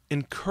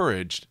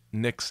encouraged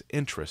Nick's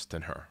interest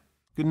in her.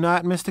 "Good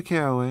night, Mr.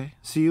 Carroway.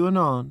 See you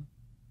anon."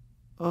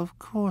 "Of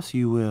course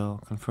you will,"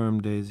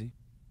 confirmed Daisy.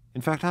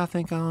 "In fact, I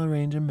think I'll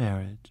arrange a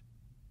marriage.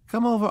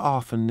 Come over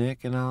often,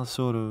 Nick, and I'll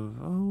sort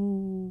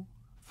of,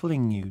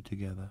 fling you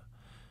together.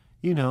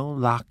 You know,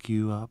 lock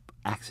you up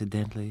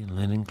accidentally in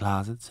linen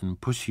closets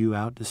and push you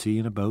out to sea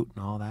in a boat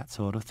and all that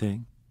sort of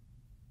thing.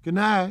 "Good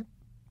night,"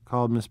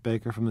 called Miss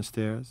Baker from the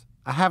stairs.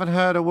 "I haven't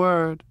heard a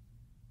word."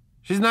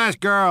 "She's a nice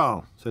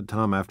girl," said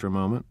Tom after a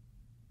moment.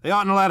 "They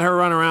oughtn't to let her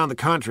run around the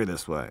country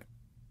this way."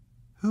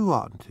 "Who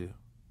oughtn't to?"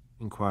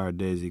 inquired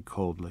Daisy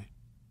coldly.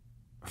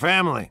 "Her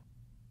family."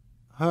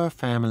 "Her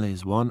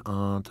family's one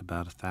aunt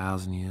about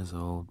 1,000 years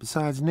old.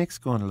 Besides, Nick's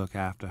going to look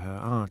after her,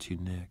 aren't you,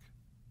 Nick?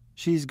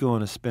 She's going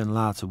to spend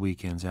lots of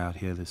weekends out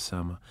here this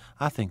summer.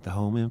 I think the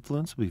home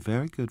influence will be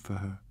very good for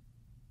her."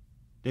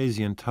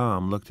 Daisy and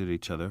Tom looked at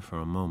each other for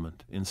a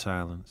moment in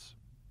silence.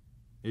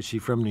 "Is she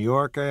from New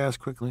York?" I asked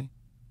quickly.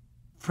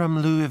 "From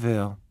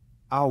Louisville.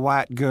 Our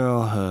white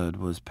girlhood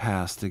was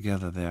passed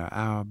together there.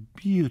 Our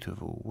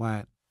beautiful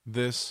white—"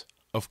 This,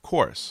 of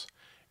course,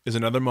 is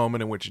another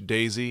moment in which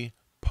Daisy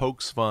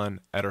pokes fun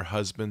at her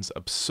husband's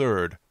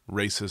absurd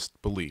racist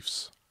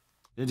beliefs.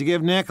 "Did you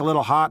give Nick a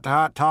little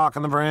heart-to-heart talk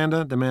on the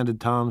veranda?" demanded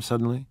Tom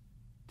suddenly.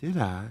 "Did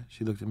I?"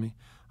 She looked at me.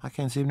 "I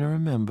can't seem to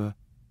remember.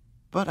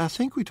 But I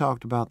think we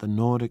talked about the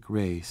Nordic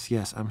race.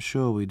 Yes, I'm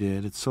sure we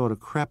did. It sort of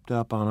crept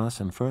up on us,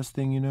 and first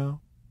thing you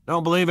know—"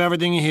 "Don't believe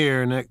everything you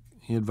hear, Nick,"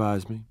 he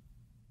advised me.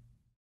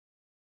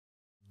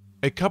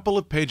 A couple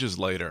of pages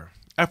later,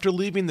 after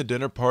leaving the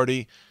dinner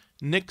party,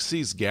 Nick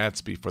sees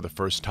Gatsby for the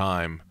first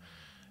time.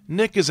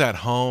 Nick is at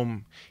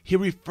home. He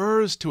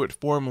refers to it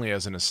formally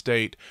as an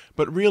estate,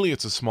 but really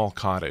it's a small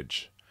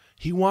cottage.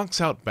 He walks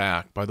out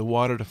back by the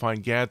water to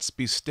find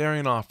Gatsby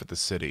staring off at the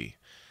city.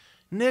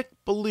 Nick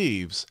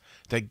believes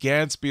that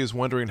Gatsby is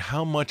wondering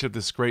how much of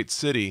this great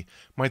city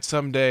might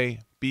someday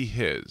be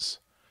his.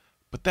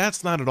 But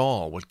that's not at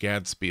all what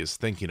Gatsby is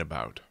thinking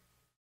about.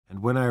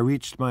 And when I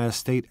reached my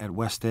estate at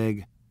West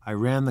Egg, I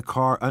ran the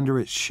car under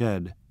its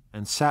shed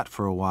and sat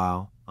for a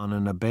while on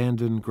an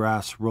abandoned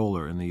grass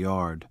roller in the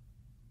yard.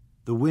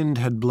 The wind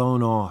had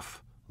blown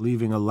off,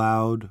 leaving a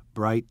loud,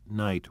 bright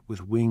night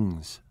with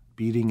wings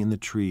beating in the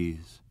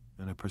trees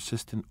and a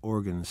persistent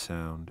organ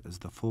sound as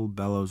the full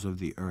bellows of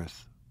the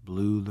earth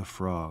blew the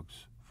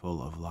frogs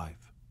full of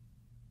life.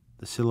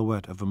 The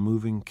silhouette of a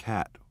moving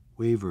cat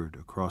wavered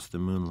across the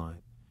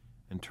moonlight,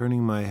 and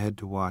turning my head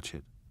to watch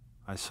it,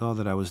 I saw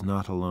that I was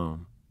not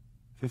alone.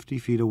 50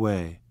 feet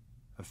away,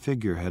 a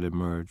figure had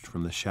emerged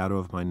from the shadow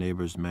of my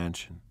neighbor's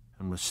mansion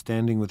and was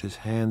standing with his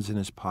hands in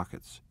his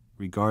pockets,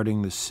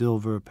 regarding the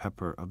silver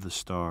pepper of the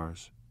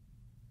stars.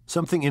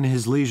 Something in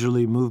his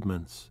leisurely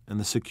movements and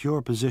the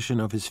secure position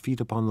of his feet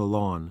upon the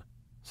lawn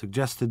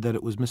suggested that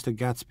it was Mr.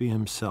 Gatsby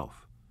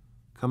himself,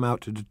 come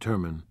out to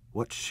determine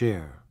what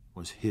share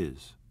was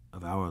his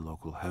of our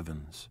local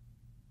heavens.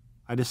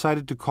 I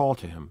decided to call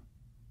to him.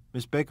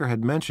 Miss Baker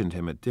had mentioned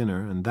him at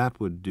dinner, and that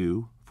would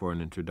do for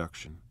an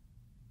introduction.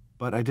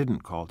 But I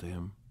didn't call to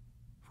him,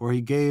 for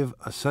he gave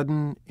a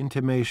sudden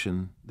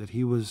intimation that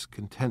he was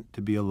content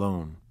to be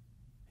alone.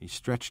 He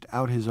stretched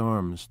out his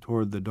arms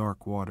toward the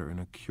dark water in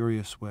a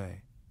curious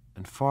way,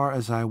 and far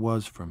as I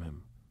was from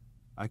him,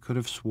 I could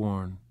have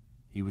sworn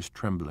he was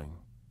trembling.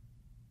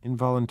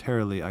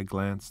 Involuntarily I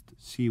glanced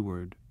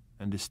seaward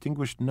and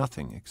distinguished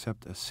nothing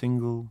except a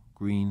single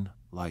green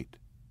light,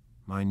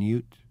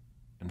 minute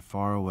and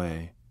far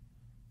away,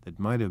 that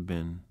might have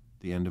been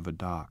the end of a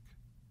dock.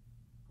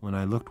 When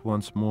I looked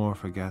once more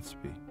for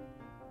Gatsby,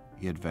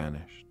 he had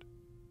vanished,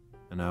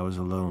 and I was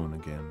alone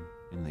again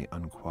in the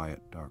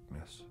unquiet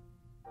darkness.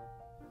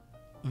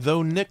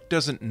 Though Nick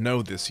doesn't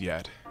know this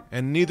yet,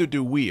 and neither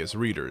do we as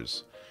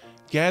readers,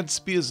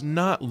 Gatsby is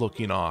not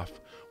looking off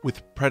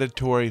with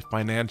predatory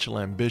financial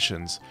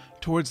ambitions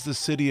towards the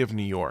city of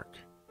New York.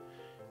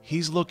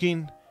 He's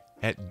looking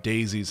at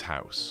Daisy's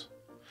house,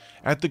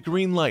 at the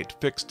green light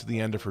fixed to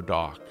the end of her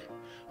dock.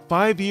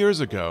 5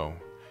 years ago,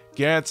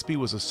 Gatsby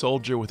was a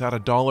soldier without a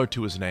dollar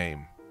to his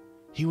name.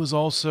 He was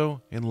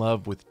also in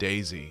love with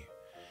Daisy.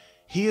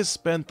 He has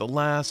spent the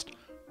last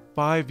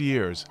 5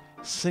 years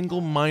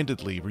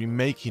single-mindedly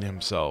remaking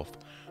himself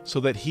so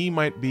that he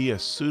might be a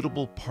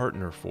suitable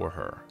partner for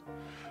her.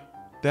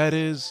 That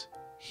is,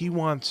 he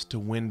wants to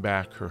win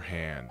back her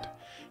hand.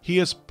 He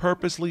has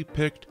purposely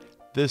picked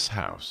this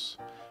house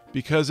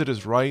because it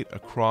is right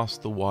across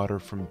the water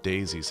from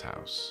Daisy's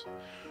house.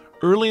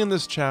 Early in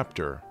this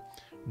chapter,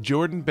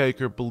 Jordan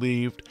Baker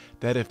believed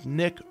that if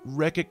Nick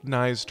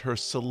recognized her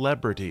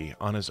celebrity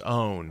on his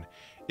own,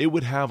 it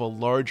would have a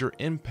larger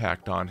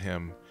impact on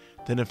him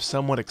than if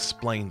someone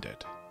explained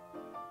it.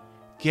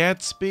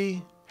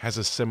 Gatsby has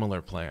a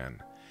similar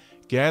plan.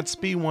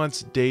 Gatsby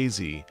wants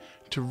Daisy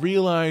to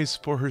realize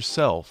for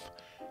herself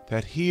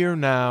that here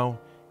now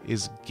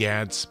is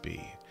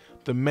Gatsby,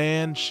 the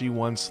man she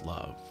once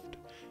loved.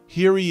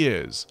 Here he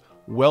is,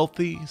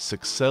 wealthy,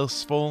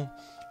 successful,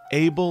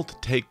 able to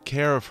take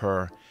care of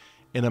her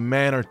in a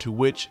manner to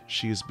which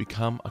she has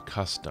become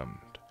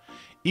accustomed.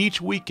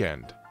 Each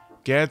weekend,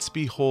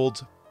 Gatsby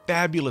holds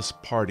fabulous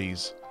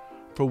parties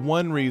for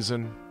one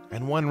reason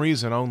and one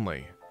reason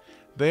only.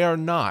 They are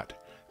not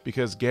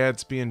because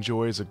Gatsby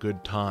enjoys a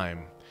good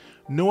time,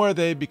 nor are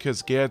they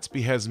because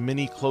Gatsby has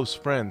many close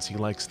friends he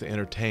likes to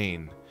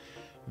entertain.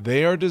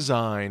 They are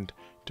designed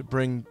to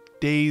bring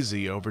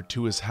Daisy over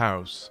to his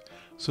house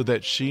so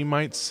that she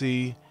might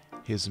see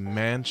his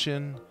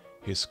mansion,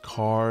 his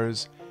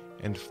cars,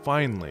 and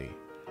finally,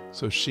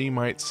 so she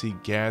might see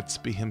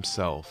Gatsby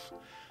himself,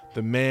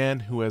 the man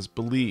who has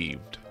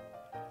believed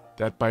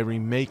that by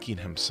remaking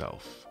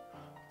himself,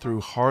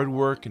 through hard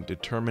work and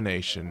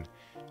determination,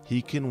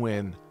 he can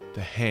win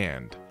the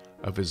hand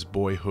of his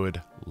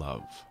boyhood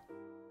love.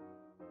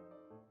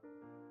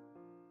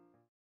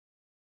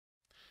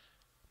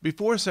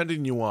 Before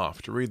sending you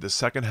off to read the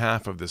second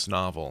half of this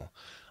novel,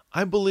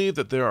 I believe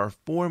that there are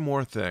 4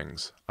 more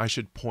things I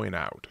should point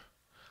out.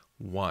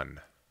 1.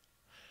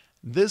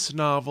 This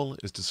novel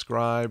is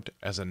described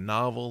as a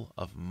novel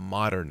of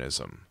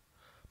modernism.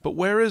 But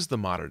where is the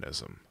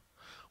modernism?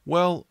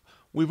 Well,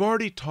 we've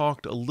already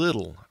talked a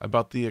little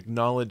about the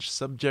acknowledged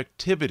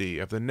subjectivity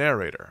of the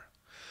narrator,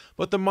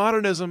 but the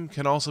modernism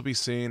can also be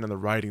seen in the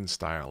writing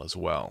style as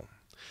well.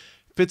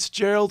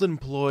 Fitzgerald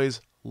employs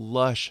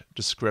lush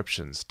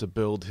descriptions to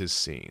build his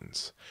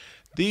scenes.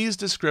 These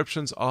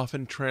descriptions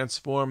often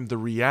transform the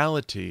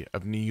reality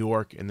of New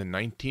York in the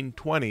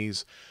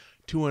 1920s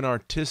to an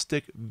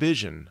artistic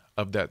vision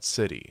of that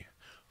city.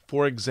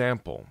 For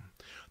example,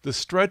 the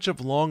stretch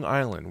of Long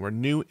Island where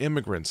new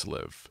immigrants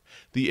live,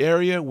 the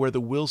area where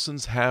the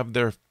Wilsons have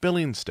their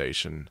filling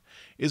station,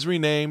 is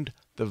renamed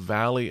the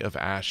Valley of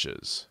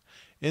Ashes.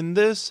 In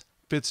this,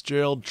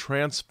 Fitzgerald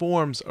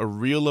transforms a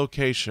real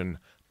location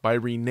by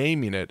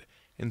renaming it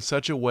in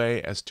such a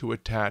way as to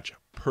attach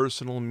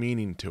personal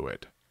meaning to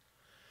it.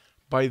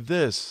 By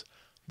this,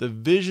 the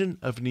vision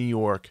of New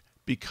York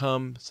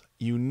becomes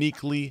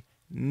uniquely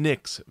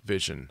Nick's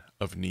vision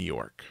of New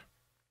York.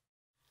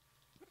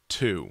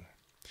 2.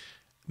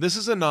 This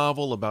is a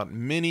novel about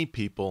many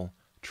people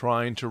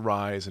trying to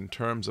rise in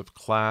terms of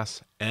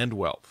class and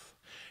wealth.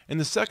 In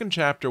the second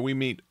chapter, we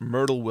meet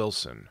Myrtle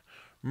Wilson.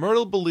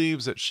 Myrtle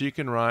believes that she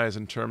can rise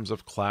in terms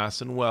of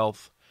class and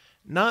wealth,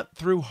 not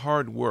through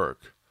hard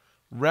work,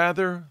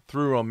 rather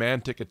through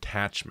romantic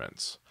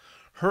attachments.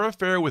 Her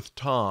affair with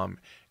Tom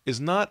is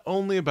not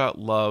only about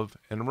love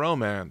and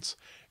romance,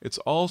 it's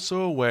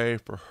also a way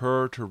for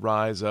her to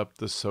rise up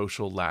the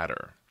social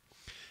ladder.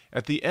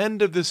 At the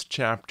end of this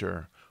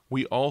chapter,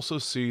 we also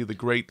see the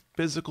great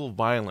physical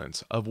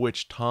violence of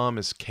which Tom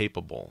is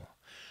capable.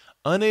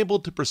 Unable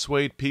to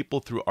persuade people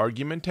through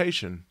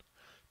argumentation,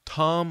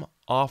 Tom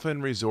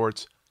often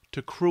resorts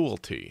to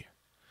cruelty.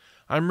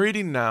 I'm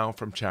reading now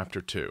from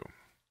chapter 2.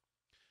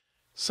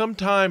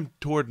 Sometime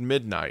toward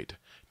midnight,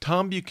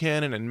 Tom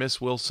Buchanan and Miss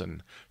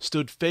Wilson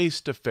stood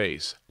face to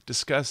face,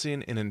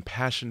 discussing in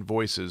impassioned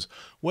voices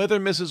whether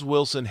Mrs.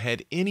 Wilson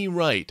had any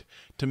right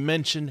to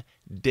mention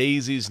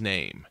Daisy's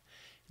name.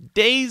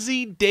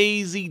 "Daisy,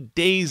 Daisy,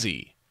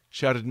 Daisy,"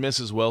 shouted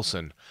Mrs.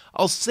 Wilson.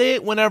 "I'll say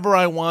it whenever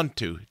I want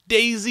to.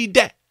 Daisy,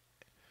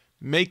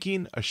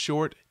 Making a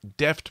short,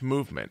 deft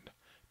movement,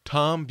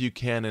 Tom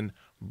Buchanan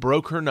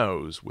broke her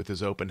nose with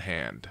his open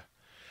hand.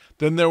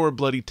 Then there were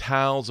bloody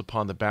towels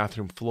upon the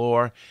bathroom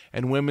floor,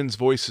 and women's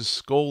voices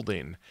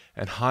scolding,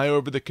 and high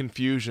over the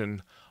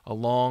confusion, a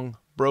long,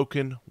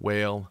 broken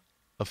wail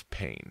of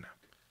pain.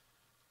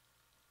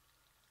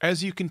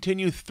 As you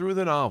continue through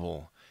the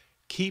novel,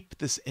 keep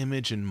this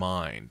image in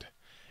mind,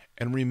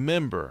 and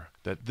remember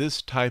that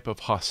this type of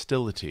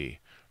hostility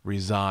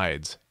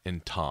resides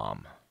in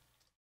Tom.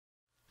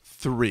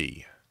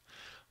 3.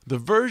 The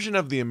version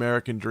of the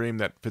American dream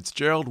that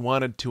Fitzgerald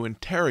wanted to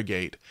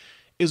interrogate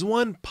is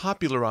one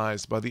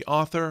popularized by the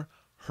author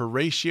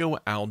Horatio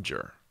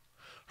Alger.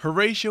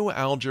 Horatio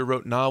Alger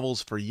wrote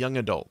novels for young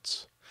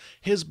adults.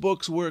 His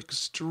books were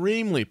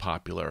extremely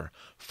popular,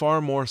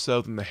 far more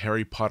so than the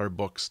Harry Potter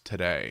books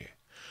today.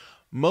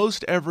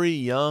 Most every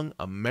young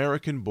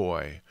American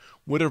boy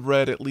would have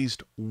read at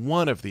least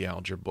one of the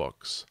Alger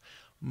books,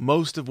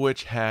 most of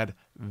which had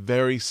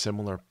very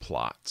similar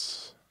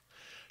plots.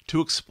 To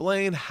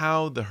explain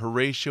how the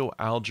Horatio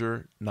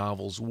Alger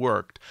novels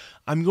worked,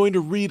 I'm going to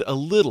read a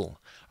little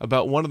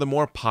about one of the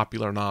more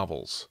popular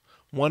novels,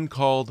 one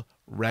called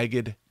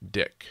Ragged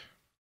Dick.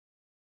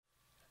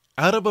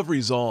 Out of a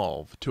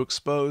resolve to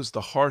expose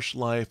the harsh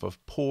life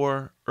of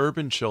poor,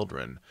 urban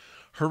children,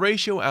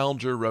 Horatio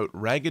Alger wrote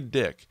Ragged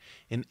Dick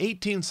in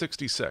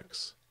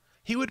 1866.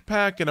 He would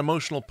pack an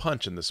emotional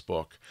punch in this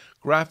book,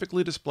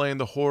 graphically displaying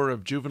the horror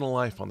of juvenile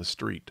life on the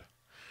street.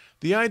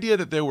 The idea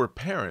that there were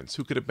parents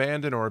who could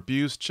abandon or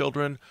abuse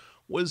children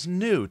was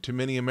new to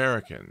many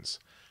Americans.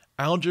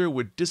 Alger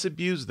would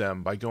disabuse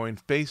them by going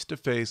face to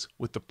face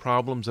with the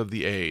problems of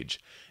the age,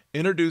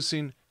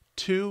 introducing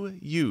 2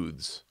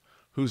 youths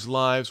whose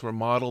lives were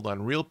modeled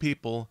on real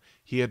people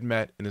he had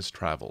met in his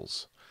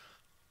travels.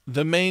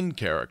 The main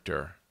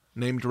character,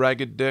 named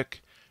Ragged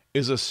Dick,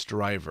 is a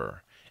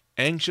striver,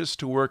 anxious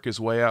to work his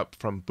way up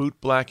from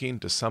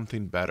bootblacking to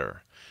something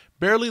better.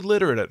 Barely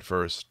literate at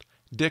first,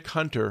 Dick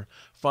Hunter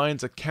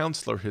finds a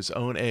counselor his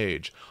own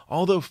age,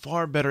 although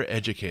far better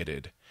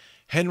educated.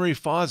 Henry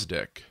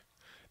Fosdick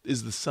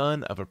is the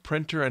son of a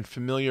printer and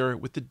familiar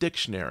with the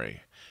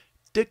dictionary.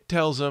 Dick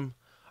tells him,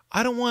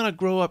 "I don't want to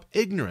grow up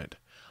ignorant.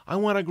 I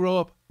want to grow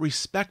up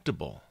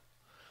respectable."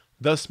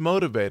 Thus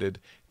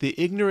motivated, the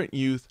ignorant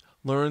youth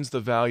learns the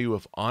value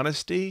of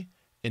honesty,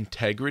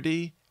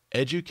 integrity,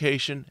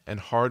 education, and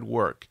hard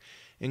work,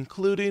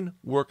 including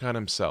work on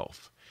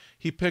himself.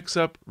 He picks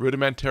up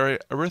rudimentary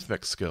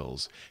arithmetic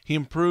skills. He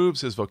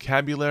improves his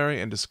vocabulary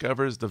and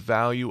discovers the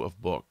value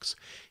of books.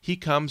 He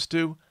comes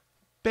to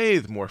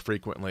bathe more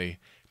frequently,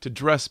 to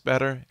dress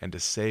better, and to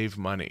save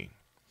money.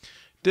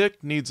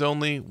 Dick needs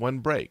only one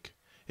break.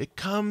 It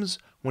comes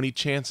when he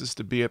chances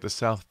to be at the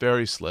South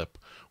Ferry slip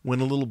when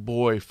a little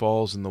boy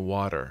falls in the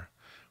water.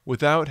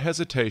 Without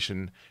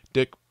hesitation,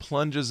 Dick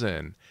plunges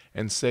in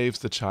and saves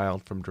the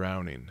child from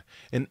drowning.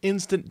 An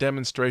instant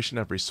demonstration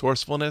of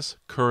resourcefulness,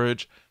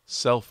 courage,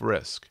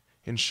 self-risk.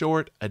 In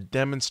short, a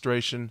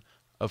demonstration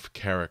of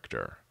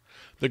character.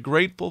 The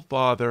grateful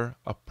father,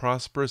 a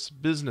prosperous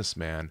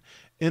businessman,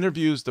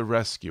 interviews the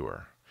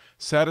rescuer.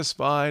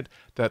 Satisfied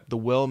that the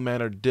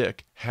well-mannered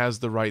Dick has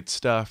the right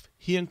stuff,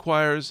 he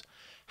inquires,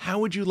 "How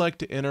would you like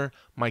to enter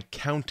my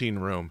counting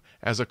room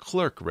as a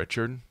clerk,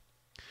 Richard?"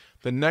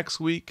 The next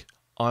week,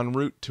 en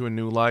route to a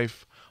new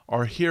life,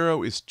 our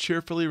hero is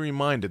cheerfully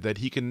reminded that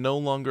he can no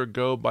longer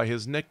go by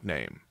his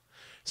nickname.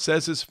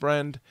 Says his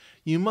friend,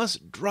 "You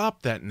must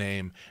drop that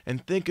name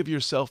and think of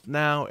yourself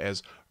now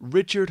as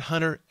Richard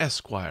Hunter,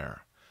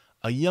 Esquire,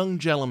 a young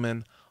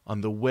gentleman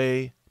on the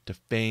way to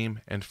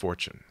fame and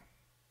fortune."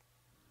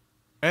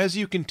 As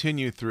you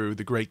continue through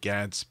The Great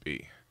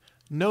Gatsby,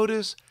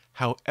 notice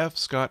how F.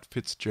 Scott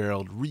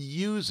Fitzgerald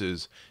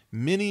reuses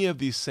many of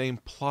these same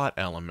plot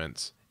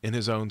elements in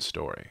his own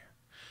story.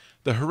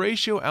 The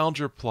Horatio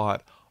Alger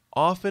plot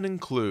often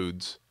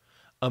includes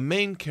a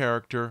main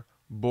character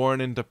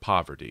born into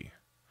poverty,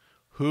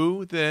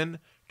 who then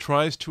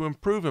tries to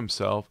improve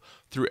himself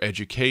through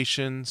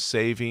education,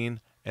 saving,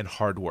 and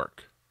hard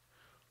work,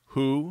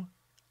 who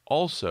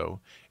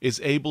also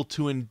is able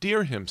to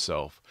endear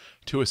himself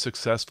to a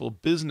successful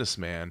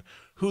businessman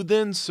who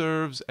then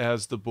serves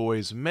as the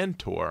boy's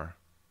mentor,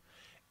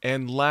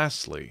 and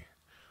lastly,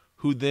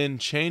 who then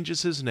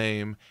changes his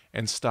name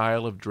and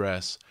style of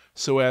dress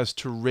so as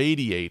to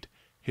radiate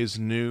his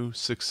new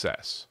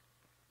success.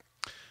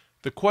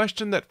 The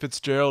question that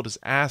Fitzgerald is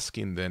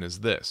asking then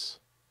is this: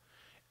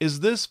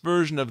 is this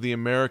version of the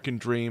American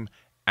dream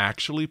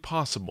actually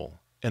possible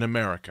in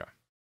America?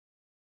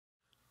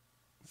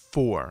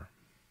 4.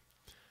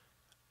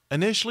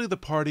 Initially, the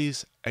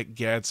parties at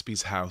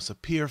Gatsby's house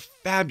appear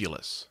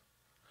fabulous.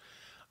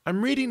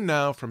 I'm reading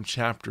now from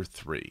chapter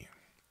 3.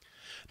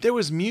 There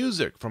was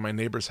music from my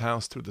neighbor's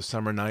house through the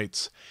summer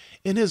nights.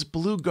 In his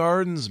blue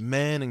gardens,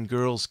 men and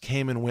girls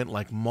came and went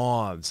like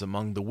moths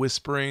among the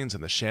whisperings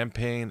and the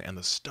champagne and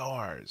the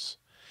stars.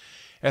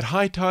 At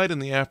high tide in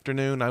the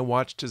afternoon, I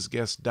watched his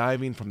guests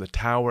diving from the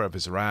tower of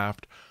his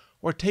raft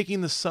or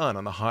taking the sun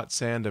on the hot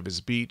sand of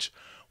his beach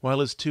while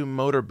his 2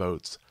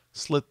 motorboats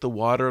slit the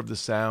water of the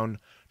Sound,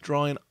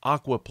 drawing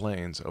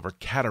aquaplanes over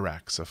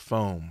cataracts of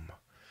foam.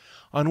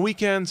 On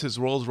weekends, his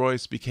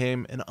Rolls-Royce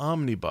became an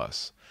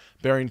omnibus,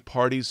 bearing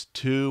parties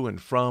to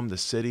and from the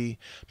city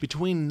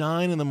between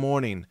 9 in the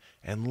morning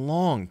and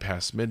long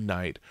past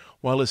midnight,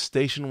 while his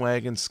station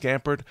wagon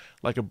scampered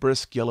like a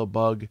brisk yellow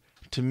bug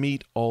to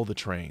meet all the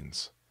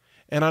trains.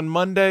 And on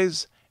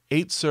Mondays,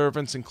 8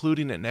 servants,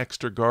 including an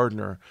extra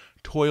gardener,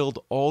 toiled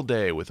all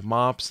day with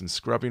mops and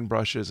scrubbing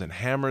brushes and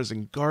hammers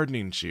and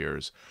gardening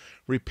shears,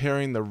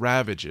 repairing the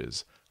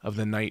ravages of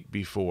the night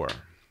before.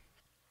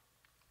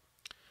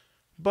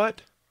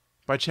 But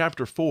by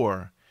chapter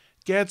 4,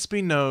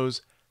 Gatsby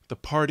knows the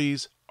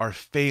parties are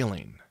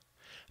failing.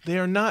 They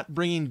are not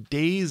bringing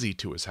Daisy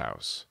to his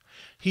house.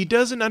 He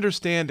doesn't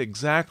understand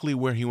exactly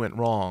where he went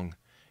wrong,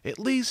 at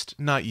least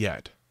not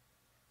yet.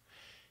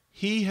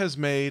 He has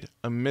made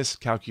a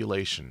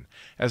miscalculation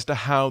as to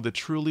how the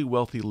truly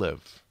wealthy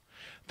live.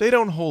 They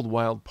don't hold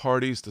wild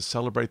parties to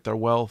celebrate their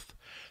wealth.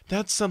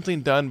 That's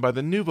something done by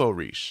the nouveau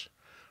riche.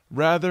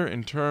 Rather,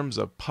 in terms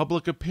of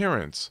public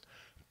appearance,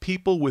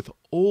 people with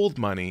old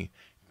money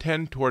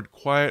tend toward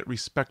quiet,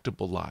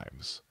 respectable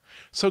lives.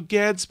 So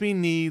Gatsby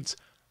needs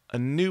a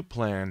new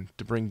plan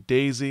to bring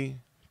Daisy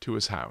to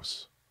his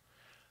house.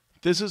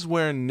 This is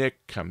where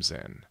Nick comes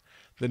in,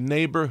 the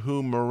neighbor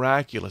who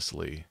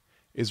miraculously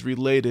is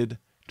related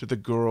to the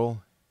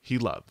girl he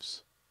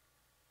loves.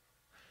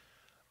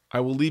 I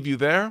will leave you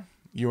there.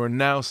 You are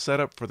now set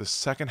up for the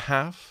second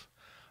half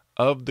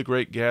of The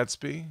Great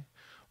Gatsby,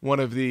 one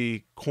of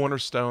the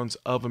cornerstones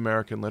of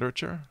American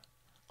literature.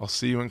 I'll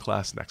see you in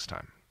class next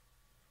time.